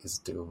that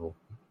is doable.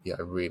 Yeah,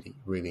 I really,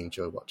 really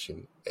enjoy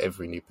watching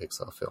every new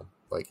Pixar film.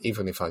 Like,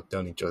 even if I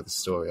don't enjoy the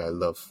story, I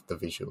love the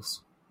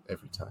visuals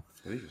every time.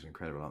 The visuals are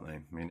incredible, aren't they?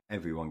 I mean,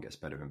 everyone gets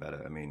better and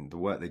better. I mean, the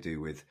work they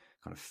do with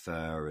kind of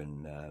fur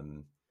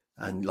and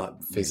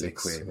like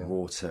physics, liquid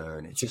water,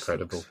 and it's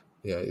incredible.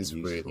 Yeah, it's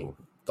really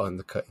on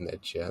the cutting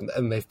edge. Yeah,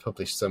 and they've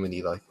published so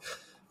many like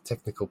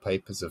technical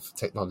papers of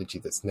technology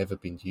that's never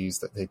been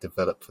used that they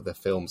develop for their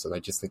films, and I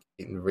just think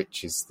it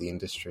enriches the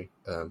industry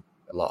a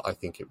lot. I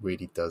think it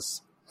really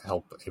does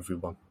help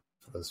everyone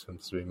for those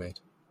films to be made.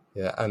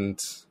 Yeah, and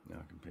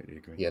I completely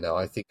agree. You know,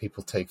 I think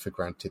people take for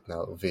granted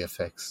now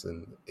VFX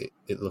and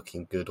it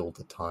looking good all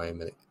the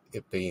time, and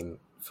it being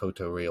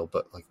photoreal,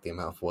 but like the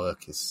amount of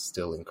work is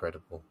still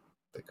incredible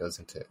that goes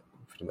into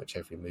pretty much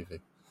every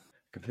movie.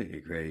 Completely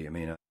agree. I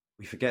mean,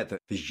 we forget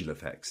that visual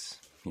effects,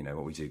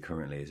 what we do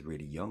currently is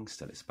really young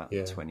still. It's about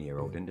a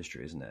 20-year-old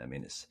industry, isn't it? I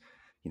mean, it's,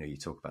 you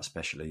talk about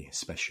special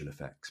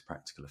effects,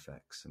 practical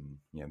effects, and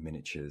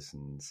miniatures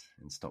and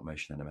stop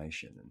motion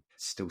animation, and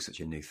it's still such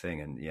a new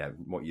thing. And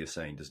what you're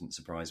saying doesn't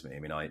surprise me. I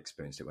mean, I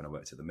experienced it when I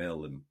worked at the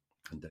mill, and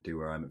do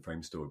where I'm at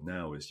Frame Store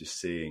now, is just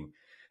seeing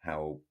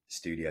how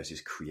studios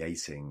is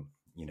creating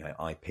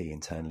IP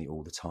internally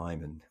all the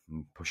time,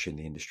 and pushing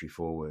the industry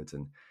forward,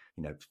 and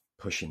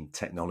pushing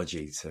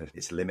technology to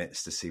its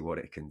limits to see what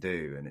it can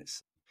do. And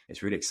it's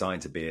really exciting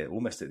to be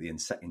almost at the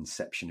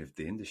inception of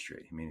the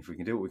industry. I mean, if we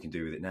can do what we can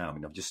do with it now. I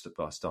mean, I've just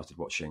started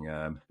watching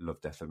Love,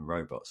 Death and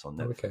Robots on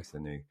Netflix,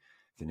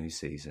 the new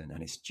season,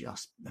 and it's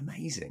just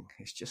amazing.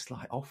 It's just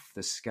like off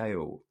the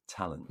scale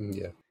talent.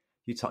 Yeah.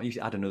 You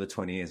add another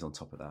 20 years on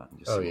top of that. And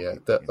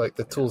just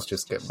the tools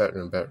just get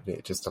better and better. And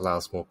it just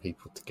allows more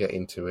people to get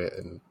into it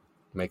and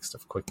make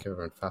stuff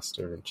quicker and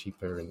faster and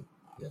cheaper. And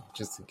I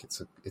just think it's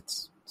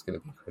going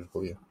to be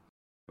incredible. Yeah.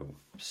 Cool.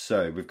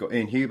 So we've got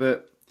Ian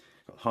Hubert,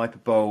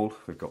 Hyperbole,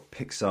 we've got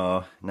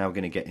Pixar. Now we're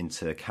going to get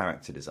into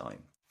character design.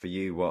 For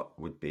you, what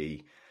would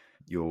be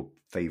your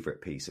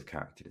favourite piece of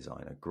character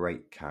design? A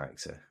great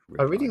character.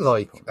 I really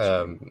like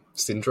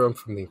Syndrome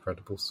from The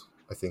Incredibles.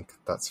 I think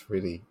that's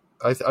really...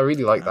 I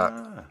really like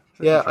that.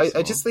 Yeah,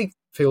 I just think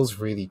it feels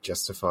really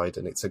justified,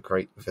 and it's a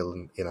great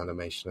villain in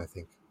animation, I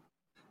think.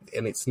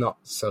 And it's not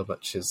so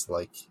much as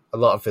like... A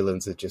lot of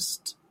villains are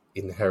just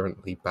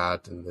inherently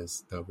bad and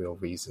there's no real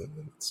reason,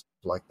 and it's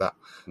like that.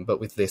 But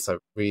with this, it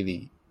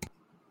really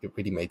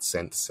made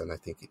sense, and I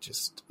think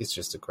it's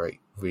just a great,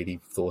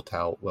 really thought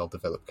out, well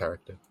developed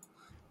character.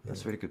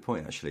 That's a really good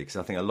point, actually, because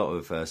I think a lot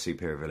of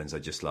superhero villains are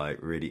just like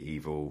really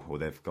evil, or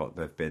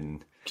they've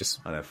been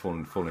just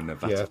fallen in a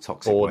vat of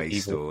toxic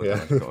waste, evil, or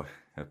they've got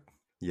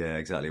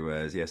exactly.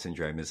 Whereas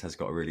Syndrome has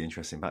got a really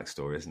interesting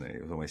backstory, isn't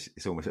it?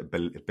 It's almost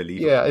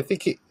believable. Yeah, I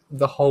think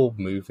the whole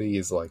movie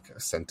is like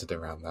centered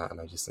around that, and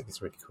I just think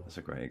it's really cool. That's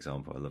a great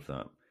example. I love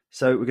that.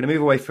 So we're going to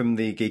move away from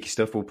the geeky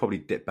stuff. We'll probably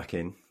dip back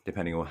in,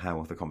 depending on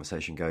how the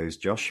conversation goes,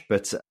 Josh.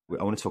 But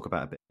I want to talk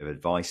about a bit of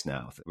advice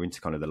now. We're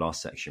into kind of the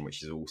last section,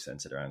 which is all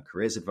centered around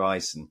careers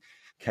advice and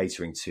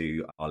catering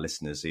to our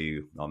listeners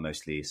who are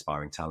mostly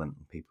aspiring talent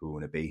and people who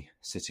want to be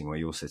sitting where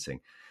you're sitting.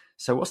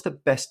 So what's the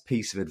best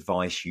piece of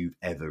advice you've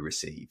ever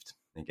received?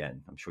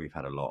 Again, I'm sure you've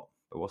had a lot,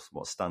 but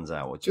what stands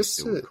out? What do you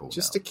still recall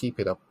now? To keep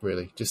it up,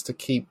 really. Just to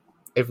keep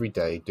every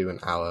day, do an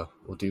hour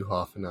or do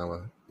half an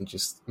hour, and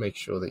just make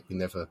sure that you're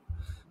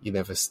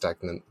never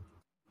stagnant,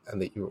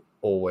 and that you're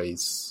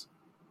always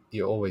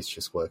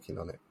just working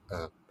on it.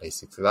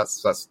 Basically,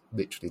 that's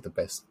literally the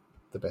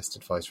best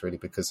advice, really,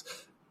 because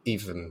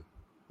even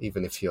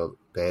if you're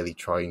barely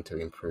trying to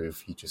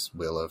improve, you just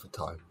will over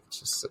time.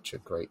 It's just such a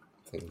great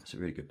thing. It's a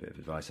really good bit of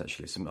advice,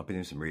 actually. I've been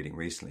doing some reading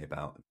recently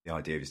about the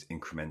idea of just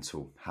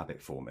incremental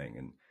habit forming,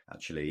 and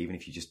actually, even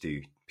if you just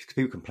do, because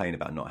people complain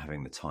about not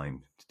having the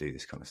time to do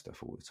this kind of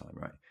stuff all the time,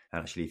 right?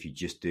 And actually, if you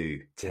just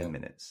do 10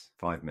 minutes,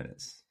 5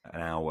 minutes,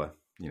 an hour,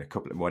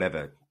 couple of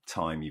whatever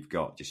time you've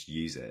got, just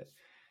use it.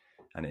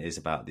 And it is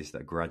about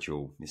that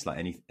gradual, it's like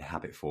any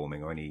habit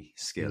forming or any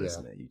skill,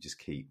 isn't it? You just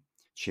keep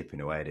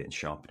chipping away at it and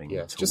sharpening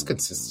your tools. Just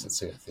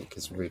consistency, I think,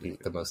 is really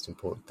the most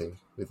important thing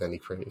with any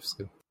creative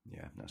skill.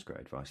 Yeah, that's great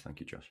advice. Thank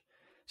you, Josh.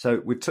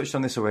 So we've touched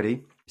on this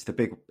already. It's the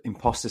big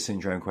imposter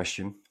syndrome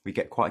question. We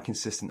get quite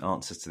consistent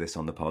answers to this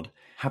on the pod.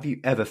 Have you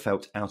ever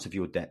felt out of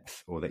your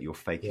depth, or that you're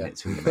faking it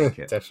till you make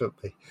it?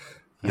 Definitely.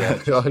 Yeah,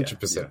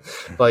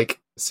 100%. Like,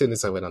 as soon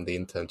as I went on the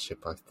internship,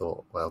 I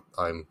thought, well,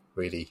 I'm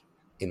really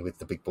in with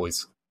the big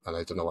boys, and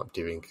I don't know what I'm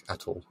doing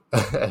at all.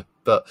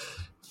 But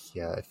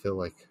yeah, I feel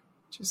like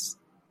just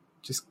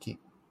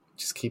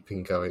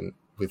keeping going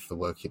with the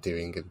work you're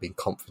doing and being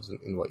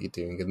confident in what you're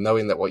doing and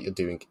knowing that what you're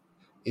doing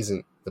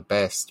isn't the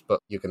best, but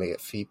you're going to get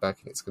feedback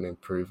and it's going to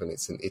improve, and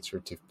it's an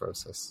iterative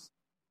process.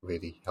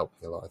 Really helped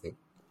me a lot, I think.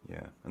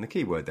 Yeah, and the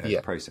key word there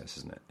is process,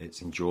 isn't it?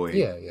 It's enjoying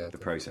the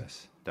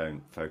process.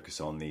 Don't focus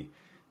on the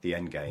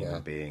end game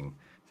and being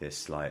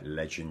this like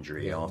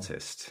legendary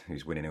artist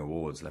who's winning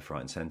awards left,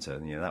 right, and centre.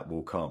 And that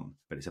will come,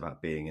 but it's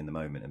about being in the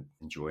moment and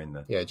enjoying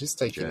the just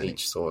taking journey.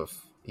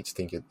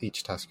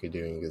 each task you're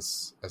doing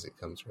as it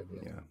comes,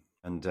 really. Yeah.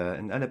 And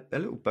a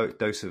little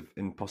dose of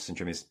imposter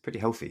syndrome is pretty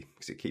healthy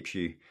because it keeps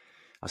you.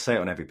 I say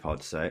it on every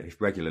pod, so if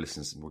regular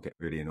listeners will get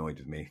really annoyed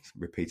with me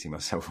repeating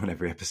myself on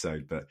every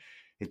episode, but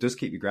it does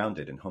keep you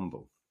grounded and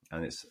humble.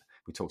 And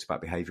we talked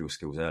about behavioural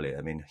skills earlier.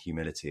 I mean,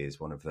 humility is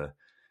one of the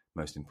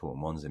most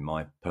important ones in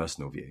my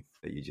personal view,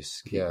 that you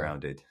just keep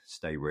grounded,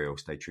 stay real,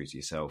 stay true to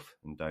yourself,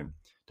 and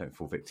don't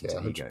fall victim to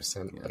 100%.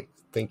 ego. Like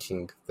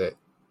thinking that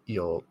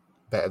you're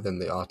better than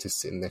the artist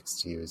sitting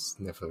next to you is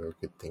never a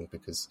good thing,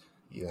 because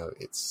you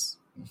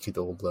could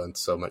all learn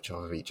so much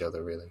out of each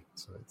other, really.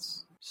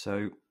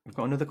 So we've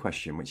got another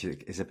question, which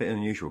is a bit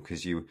unusual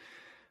because you're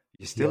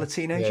still a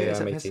teenager, is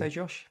that fair to say,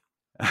 Josh?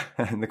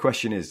 And the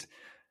question is,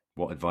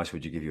 what advice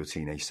would you give your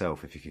teenage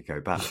self if you could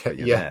go back? But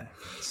you're there.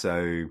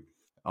 So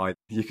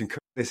you can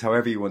cook this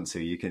however you want to.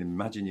 You can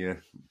imagine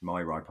you're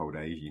my ripe old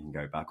age, you can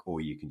go back,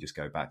 or you can just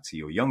go back to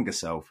your younger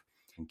self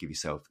and give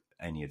yourself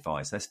any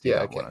advice. Let's do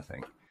that one, I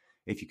think.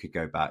 If you could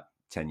go back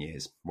 10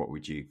 years, what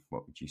would you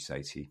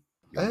say to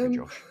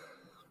younger Josh?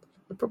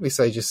 I'd probably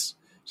say just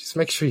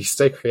make sure you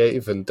stay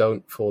creative and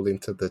don't fall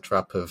into the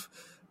trap of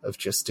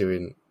just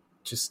doing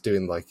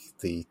like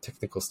the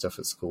technical stuff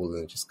at school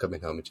and just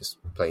coming home and just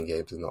playing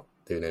games and not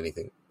doing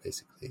anything.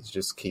 Basically,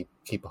 just keep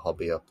a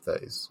hobby up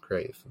that is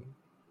creative,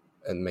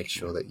 and make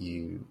sure that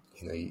you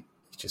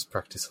just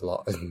practice a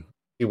lot and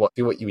do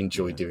what you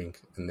enjoy doing,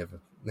 and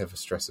never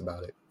stress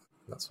about it,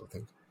 that sort of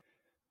thing.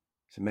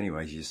 So in many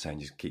ways, you're just saying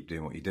just keep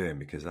doing what you're doing,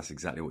 because that's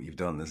exactly what you've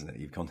done, isn't it?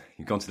 You've gone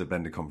to the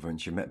Blender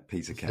conference, you met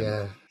Peter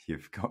Kemp,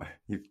 you've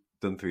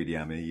done 3D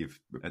AMI, you've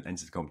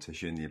entered the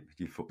competition,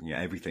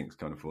 everything's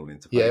kind of fallen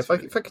into place. Yeah,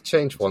 if I could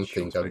change one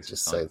thing, I would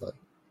just say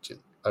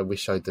I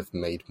wish I'd have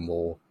made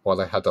more, while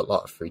I had a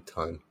lot of free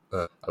time,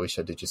 I wish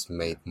I'd have just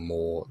made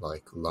more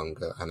like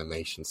longer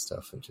animation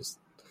stuff and just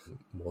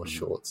more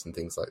shorts and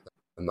things like that,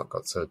 and not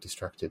got so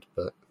distracted.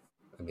 But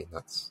I mean,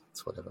 that's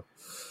whatever.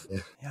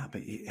 Yeah,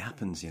 but it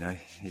happens,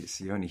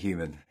 you're only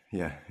human.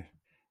 Yeah.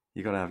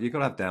 You gotta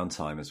have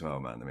downtime as well,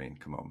 man. I mean,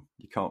 come on,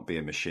 you can't be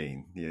a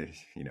machine.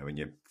 When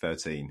you're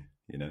 13,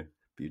 but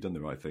you've done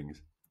the right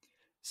things.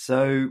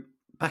 So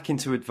back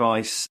into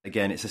advice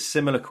again. It's a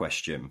similar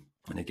question,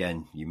 and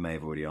again, you may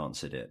have already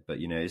answered it. But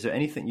is there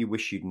anything you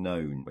wish you'd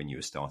known when you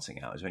were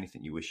starting out? Is there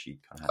anything you wish you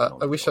kind of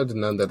had? I wish I'd have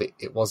known that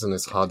it wasn't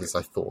as hard as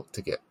I thought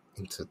to get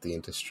into the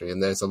industry,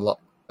 and there's a lot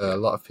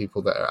of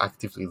people that are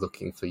actively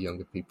looking for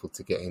younger people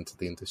to get into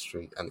the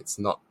industry, and it's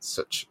not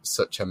such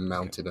a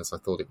mountain as I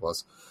thought it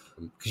was,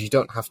 because you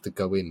don't have to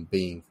go in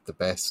being the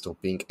best or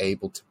being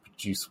able to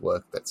produce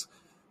work that's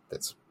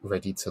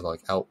ready to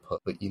like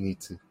output, but you need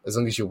to, as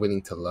long as you're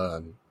willing to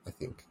learn, I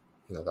think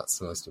that's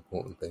the most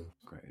important thing.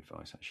 Great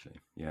advice, actually.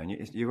 Yeah, and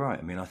you're right.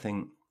 I mean, I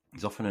think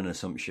there's often an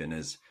assumption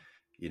as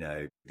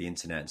the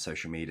internet and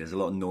social media, there's a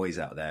lot of noise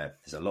out there,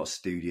 there's a lot of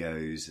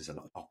studios, there's a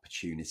lot of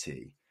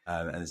opportunity.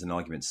 And there's an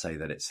argument to say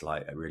that it's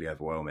like really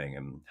overwhelming,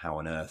 and how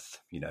on earth,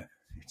 in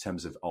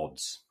terms of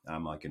odds,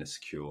 am I going to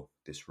secure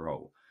this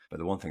role? But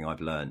the one thing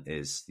I've learned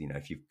is,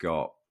 if you've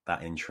got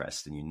that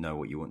interest and you know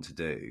what you want to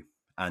do,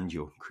 and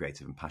you're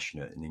creative and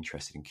passionate and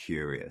interested and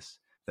curious,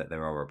 that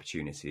there are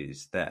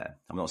opportunities there.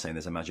 I'm not saying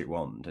there's a magic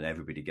wand and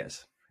everybody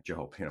gets a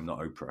job. I'm not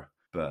Oprah,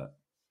 but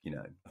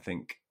I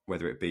think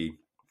whether it be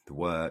the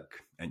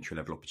work, entry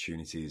level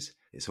opportunities,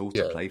 it's all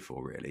to play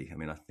for, really. I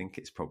mean, I think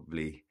it's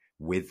probably,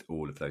 with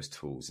all of those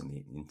tools and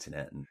the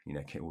internet and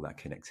all that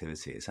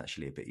connectivity, it's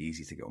actually a bit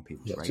easy to get on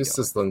people's radar. Just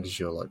as long as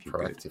you're like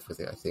proactive with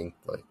it, I think,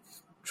 like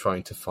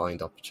trying to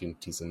find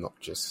opportunities and not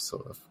just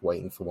sort of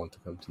waiting for one to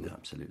come to you. Yeah,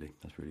 absolutely,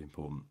 that's really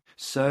important.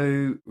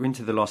 So we're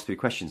into the last few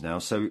questions now.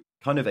 So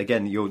kind of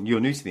again, you're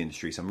new to the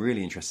industry, so I'm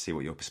really interested to see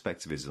what your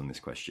perspective is on this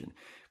question,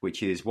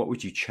 which is, what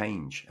would you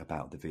change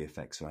about the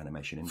VFX or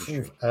animation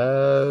industry?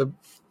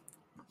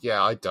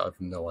 I have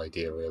no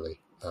idea really.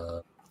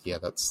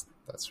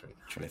 That's really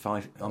true. If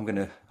I'm going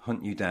to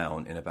hunt you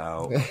down in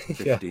about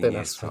 15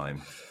 years'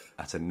 time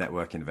at a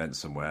networking event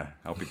somewhere,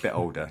 I'll be a bit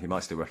older. You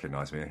might still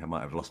recognise me. I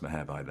might have lost my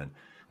hair by then.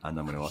 And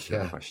I'm going to ask you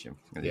a question,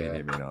 and you're going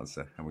to give me an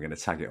answer. And we're going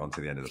to tag it on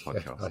to the end of the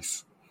podcast.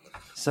 Nice.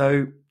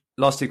 So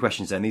last two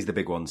questions then. These are the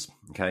big ones.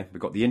 Okay. We've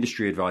got the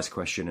industry advice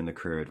question and the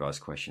career advice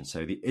question.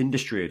 So the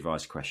industry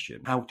advice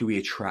question: how do we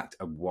attract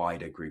a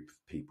wider group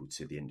of people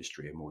to the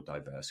industry, a more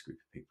diverse group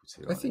of people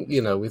to I think,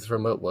 with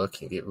remote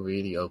working, it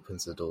really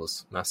opens the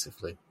doors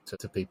massively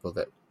to people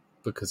that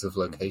because of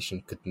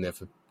location, could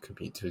never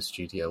commute to a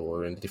studio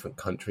or in a different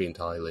country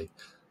entirely.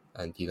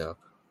 And,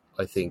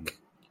 I think,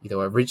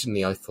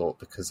 originally I thought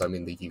because I'm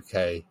in the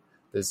UK,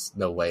 there's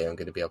no way I'm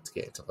going to be able to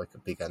get into like a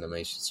big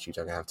animation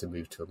studio. I'm going to have to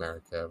move to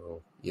America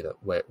or,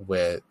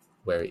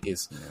 where it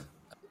is. Yeah.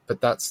 But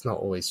that's not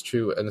always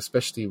true. And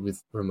especially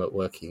with remote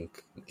working,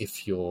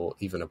 if you're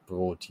even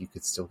abroad, you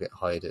could still get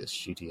hired at a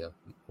studio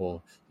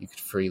or you could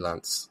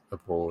freelance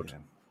abroad. Yeah.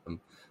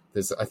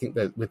 I think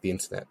that with the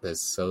internet,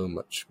 there's so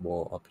much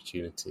more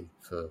opportunity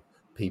for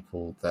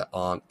people that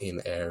aren't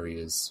in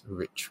areas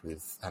rich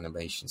with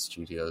animation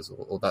studios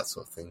or that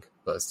sort of thing,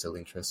 but are still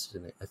interested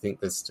in it. I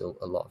think there's still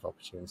a lot of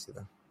opportunity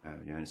there.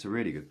 Yeah, and it's a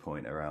really good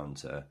point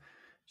around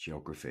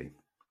geography,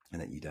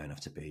 and that you don't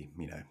have to be,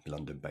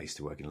 London based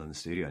to work in a London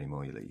studio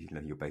anymore.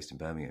 You're based in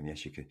Birmingham.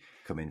 Yes, you could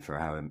come in for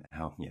how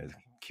the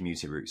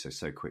commuter routes are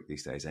so quick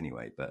these days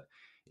anyway. But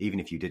even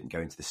if you didn't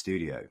go into the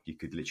studio, you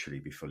could literally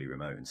be fully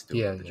remote and still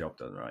get the job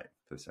done, right?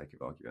 For the sake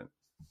of argument.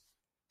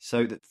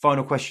 So the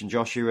final question,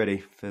 Josh, you ready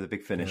for the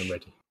big finish? Yeah, I'm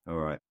ready. All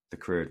right, the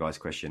career advice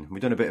question.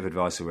 We've done a bit of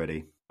advice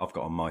already. I've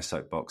got on my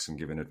soapbox and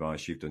given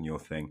advice. You've done your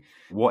thing.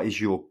 What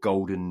is your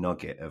golden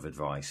nugget of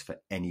advice for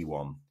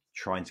anyone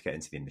trying to get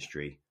into the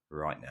industry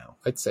right now?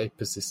 I'd say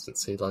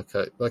persistency,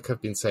 like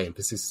I've been saying,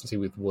 persistency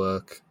with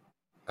work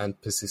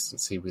and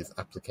persistency with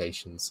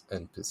applications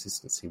and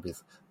persistency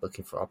with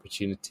looking for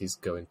opportunities,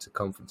 going to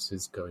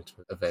conferences, going to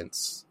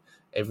events,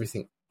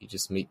 everything. You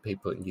just meet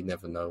people and you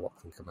never know what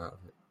can come out of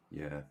it.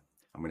 Yeah.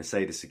 I'm going to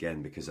say this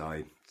again because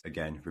I,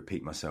 again,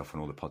 repeat myself on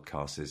all the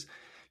podcasts is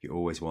you're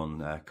always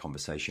one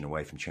conversation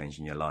away from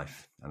changing your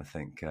life. And I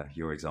think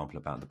your example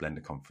about the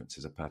Blender conference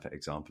is a perfect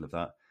example of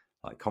that.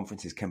 Like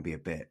conferences can be a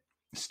bit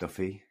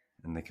stuffy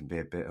and they can be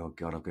a bit, oh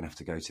God, I'm going to have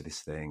to go to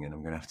this thing and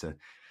I'm going to have to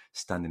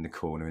stand in the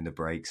corner in the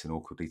breaks and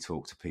awkwardly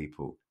talk to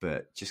people.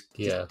 But just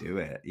do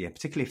it. Yeah,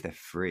 particularly if they're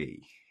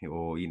free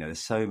or, there's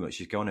so much.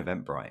 Just go on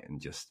Eventbrite and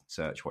just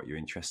search what you're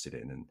interested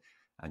in and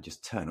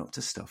just turn up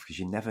to stuff because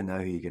you never know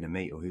who you're going to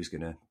meet or who's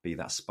going to be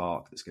that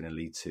spark that's going to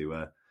lead to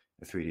a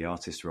 3D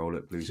artist role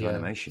at Blues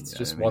Animation. It's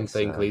just one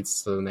thing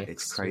leads to the next.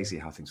 It's crazy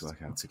how things work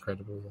out. It's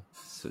incredible. Yeah.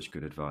 Such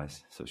good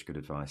advice.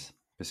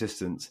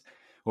 Persistence.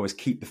 Always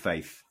keep the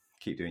faith.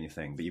 Keep doing your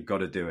thing, but you've got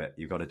to do it.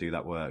 You've got to do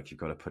that work. You've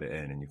got to put it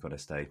in, and you've got to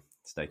stay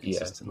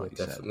consistent. Like you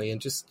definitely, said.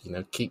 And just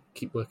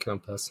keep working on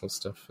personal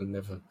stuff and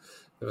never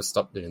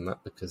stop doing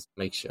that because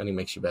it only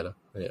makes you better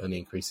and it only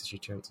increases your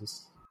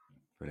chances.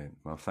 Brilliant.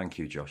 Well, thank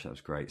you, Josh. That was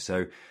great.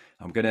 So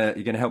you're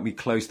gonna help me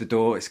close the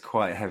door. It's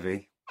quite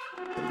heavy.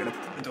 I'm gonna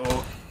put the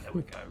door. There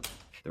we go.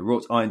 The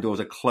wrought iron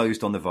doors are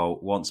closed on the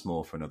vault once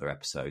more for another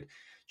episode.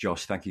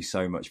 Josh, thank you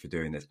so much for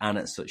doing this, and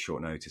at such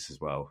short notice as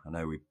well. I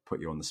know we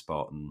put you on the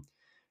spot and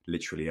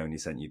literally only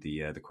sent you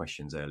the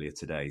questions earlier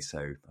today, so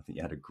I think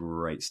you had a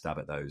great stab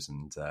at those.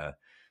 And for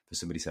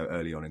somebody so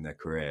early on in their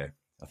career,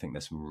 I think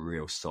there's some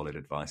real solid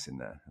advice in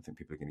there. I think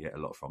people are going to get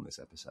a lot from this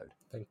episode.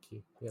 Thank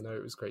you.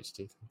 It was great to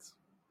do. Thanks.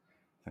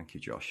 Thank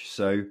you, Josh.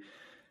 So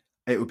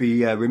it would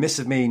be remiss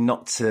of me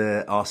not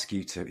to ask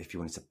you if you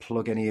wanted to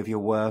plug any of your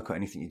work or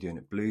anything you're doing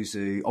at Blue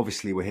Zoo.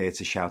 Obviously, we're here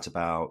to shout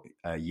about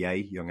Yay,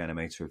 Young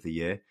Animator of the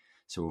Year.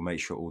 So we'll make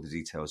sure all the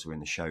details are in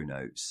the show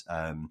notes.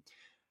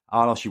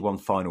 I'll ask you one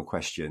final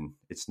question.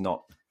 It's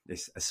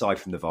aside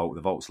from the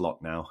vault's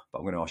locked now, but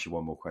I'm going to ask you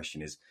one more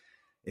question is,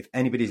 if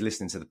anybody's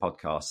listening to the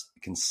podcast,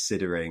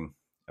 considering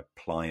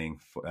applying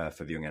for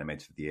the Young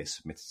Animator of the Year,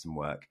 submitting some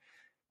work,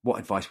 what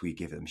advice will you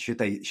give them? Should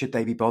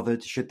they be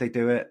bothered? Should they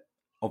do it?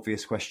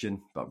 Obvious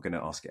question, but I'm going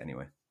to ask it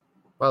anyway.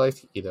 Well, I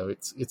think,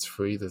 it's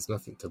free. There's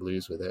nothing to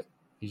lose with it.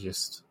 If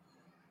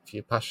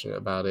you're passionate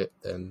about it,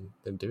 then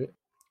do it.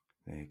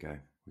 There you go.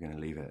 We're going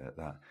to leave it at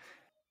that.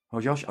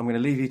 Well, Josh, I'm going to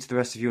leave you to the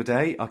rest of your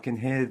day. I can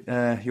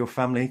hear your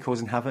family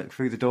causing havoc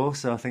through the door,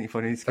 so I think you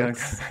probably need to go and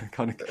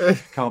kind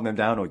of calm them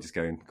down or just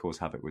go and cause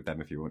havoc with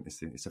them if you want.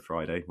 It's a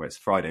Friday. Well, it's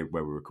Friday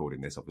where we're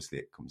recording this. Obviously,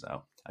 it comes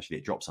out. Actually,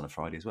 it drops on a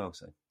Friday as well,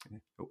 so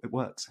it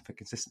works for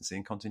consistency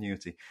and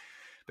continuity.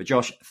 But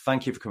Josh,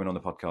 thank you for coming on the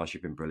podcast.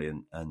 You've been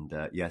brilliant. And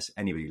yes,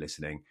 anybody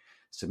listening,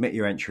 submit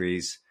your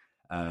entries.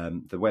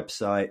 The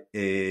website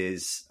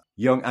is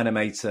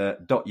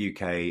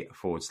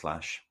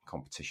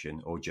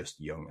younganimator.uk/competition or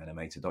just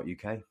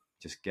younganimator.uk.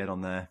 Just get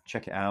on there,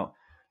 check it out,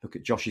 look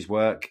at Josh's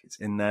work. It's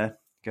in there.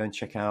 Go and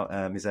check out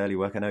his early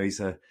work. I know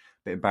he's a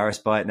bit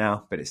embarrassed by it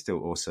now, but it's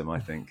still awesome, I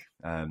think.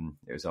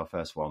 It was our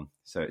first one.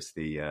 So it's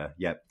the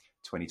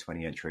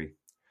 2020 entry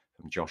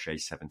from Josh,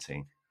 age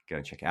 17. Go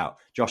and check it out.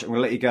 Josh, I'm going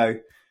to let you go.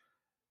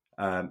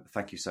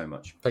 Thank you so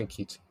much. Thank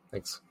you.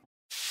 Thanks.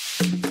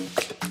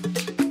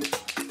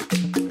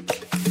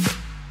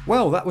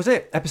 Well, that was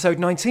it. Episode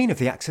 19 of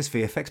the Access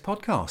VFX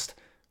podcast.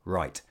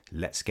 Right,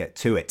 let's get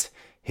to it.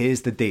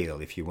 Here's the deal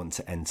if you want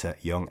to enter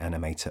Young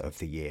Animator of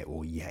the Year,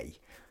 or YAY.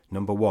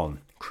 Number 1,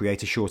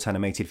 create a short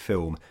animated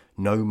film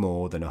no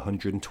more than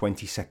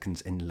 120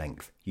 seconds in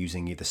length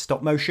using either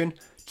stop motion,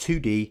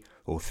 2D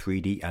or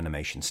 3D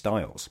animation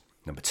styles.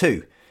 Number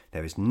 2,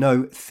 There is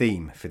no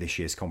theme for this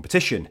year's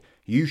competition.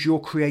 Use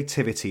your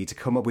creativity to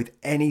come up with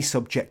any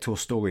subject or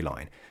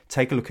storyline.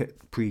 Take a look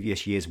at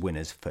previous year's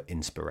winners for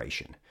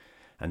inspiration.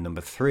 And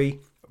number 3,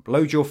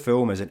 upload your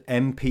film as an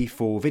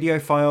MP4 video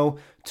file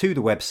to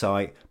the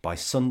website by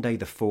Sunday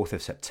the 4th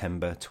of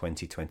September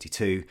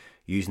 2022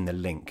 using the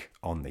link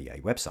on the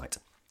website.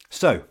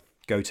 So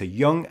go to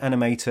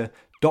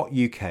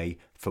younganimator.uk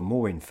for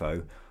more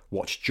info.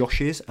 Watch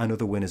Josh's and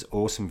other winners'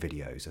 awesome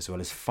videos, as well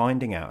as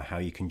finding out how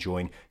you can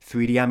join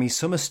 3D Ami's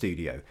Summer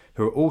Studio,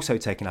 who are also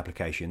taking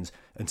applications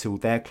until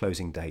their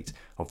closing date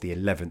of the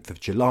 11th of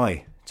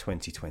July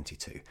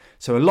 2022.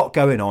 So a lot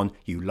going on,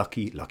 you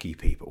lucky, lucky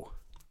people.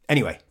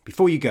 Anyway,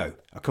 before you go,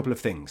 a couple of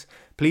things.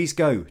 Please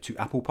go to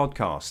Apple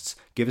Podcasts,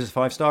 give us a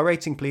 5-star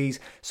rating please,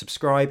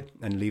 subscribe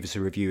and leave us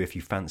a review if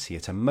you fancy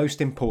it. And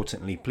most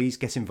importantly, please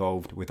get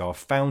involved with our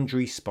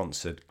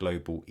Foundry-sponsored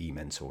global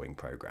e-mentoring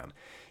program.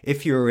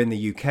 If you're in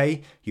the UK,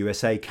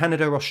 USA,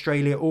 Canada,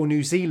 Australia or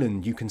New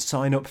Zealand, you can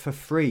sign up for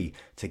free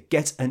to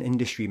get an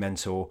industry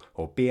mentor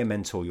or be a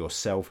mentor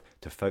yourself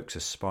to folks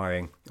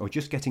aspiring or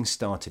just getting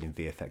started in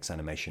VFX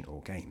animation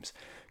or games.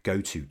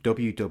 Go to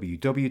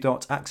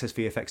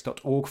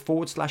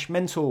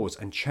www.accessvfx.org/mentors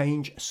and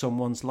change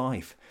someone's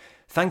life.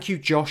 Thank you,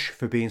 Josh,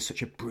 for being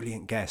such a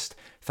brilliant guest.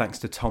 Thanks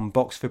to Tom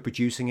Box for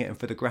producing it and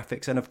for the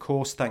graphics. And of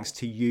course, thanks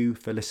to you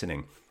for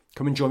listening.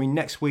 Come and join me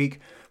next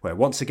week, where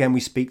once again we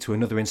speak to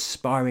another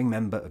inspiring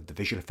member of the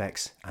visual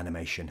effects,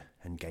 animation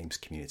and games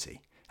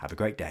community. Have a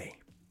great day.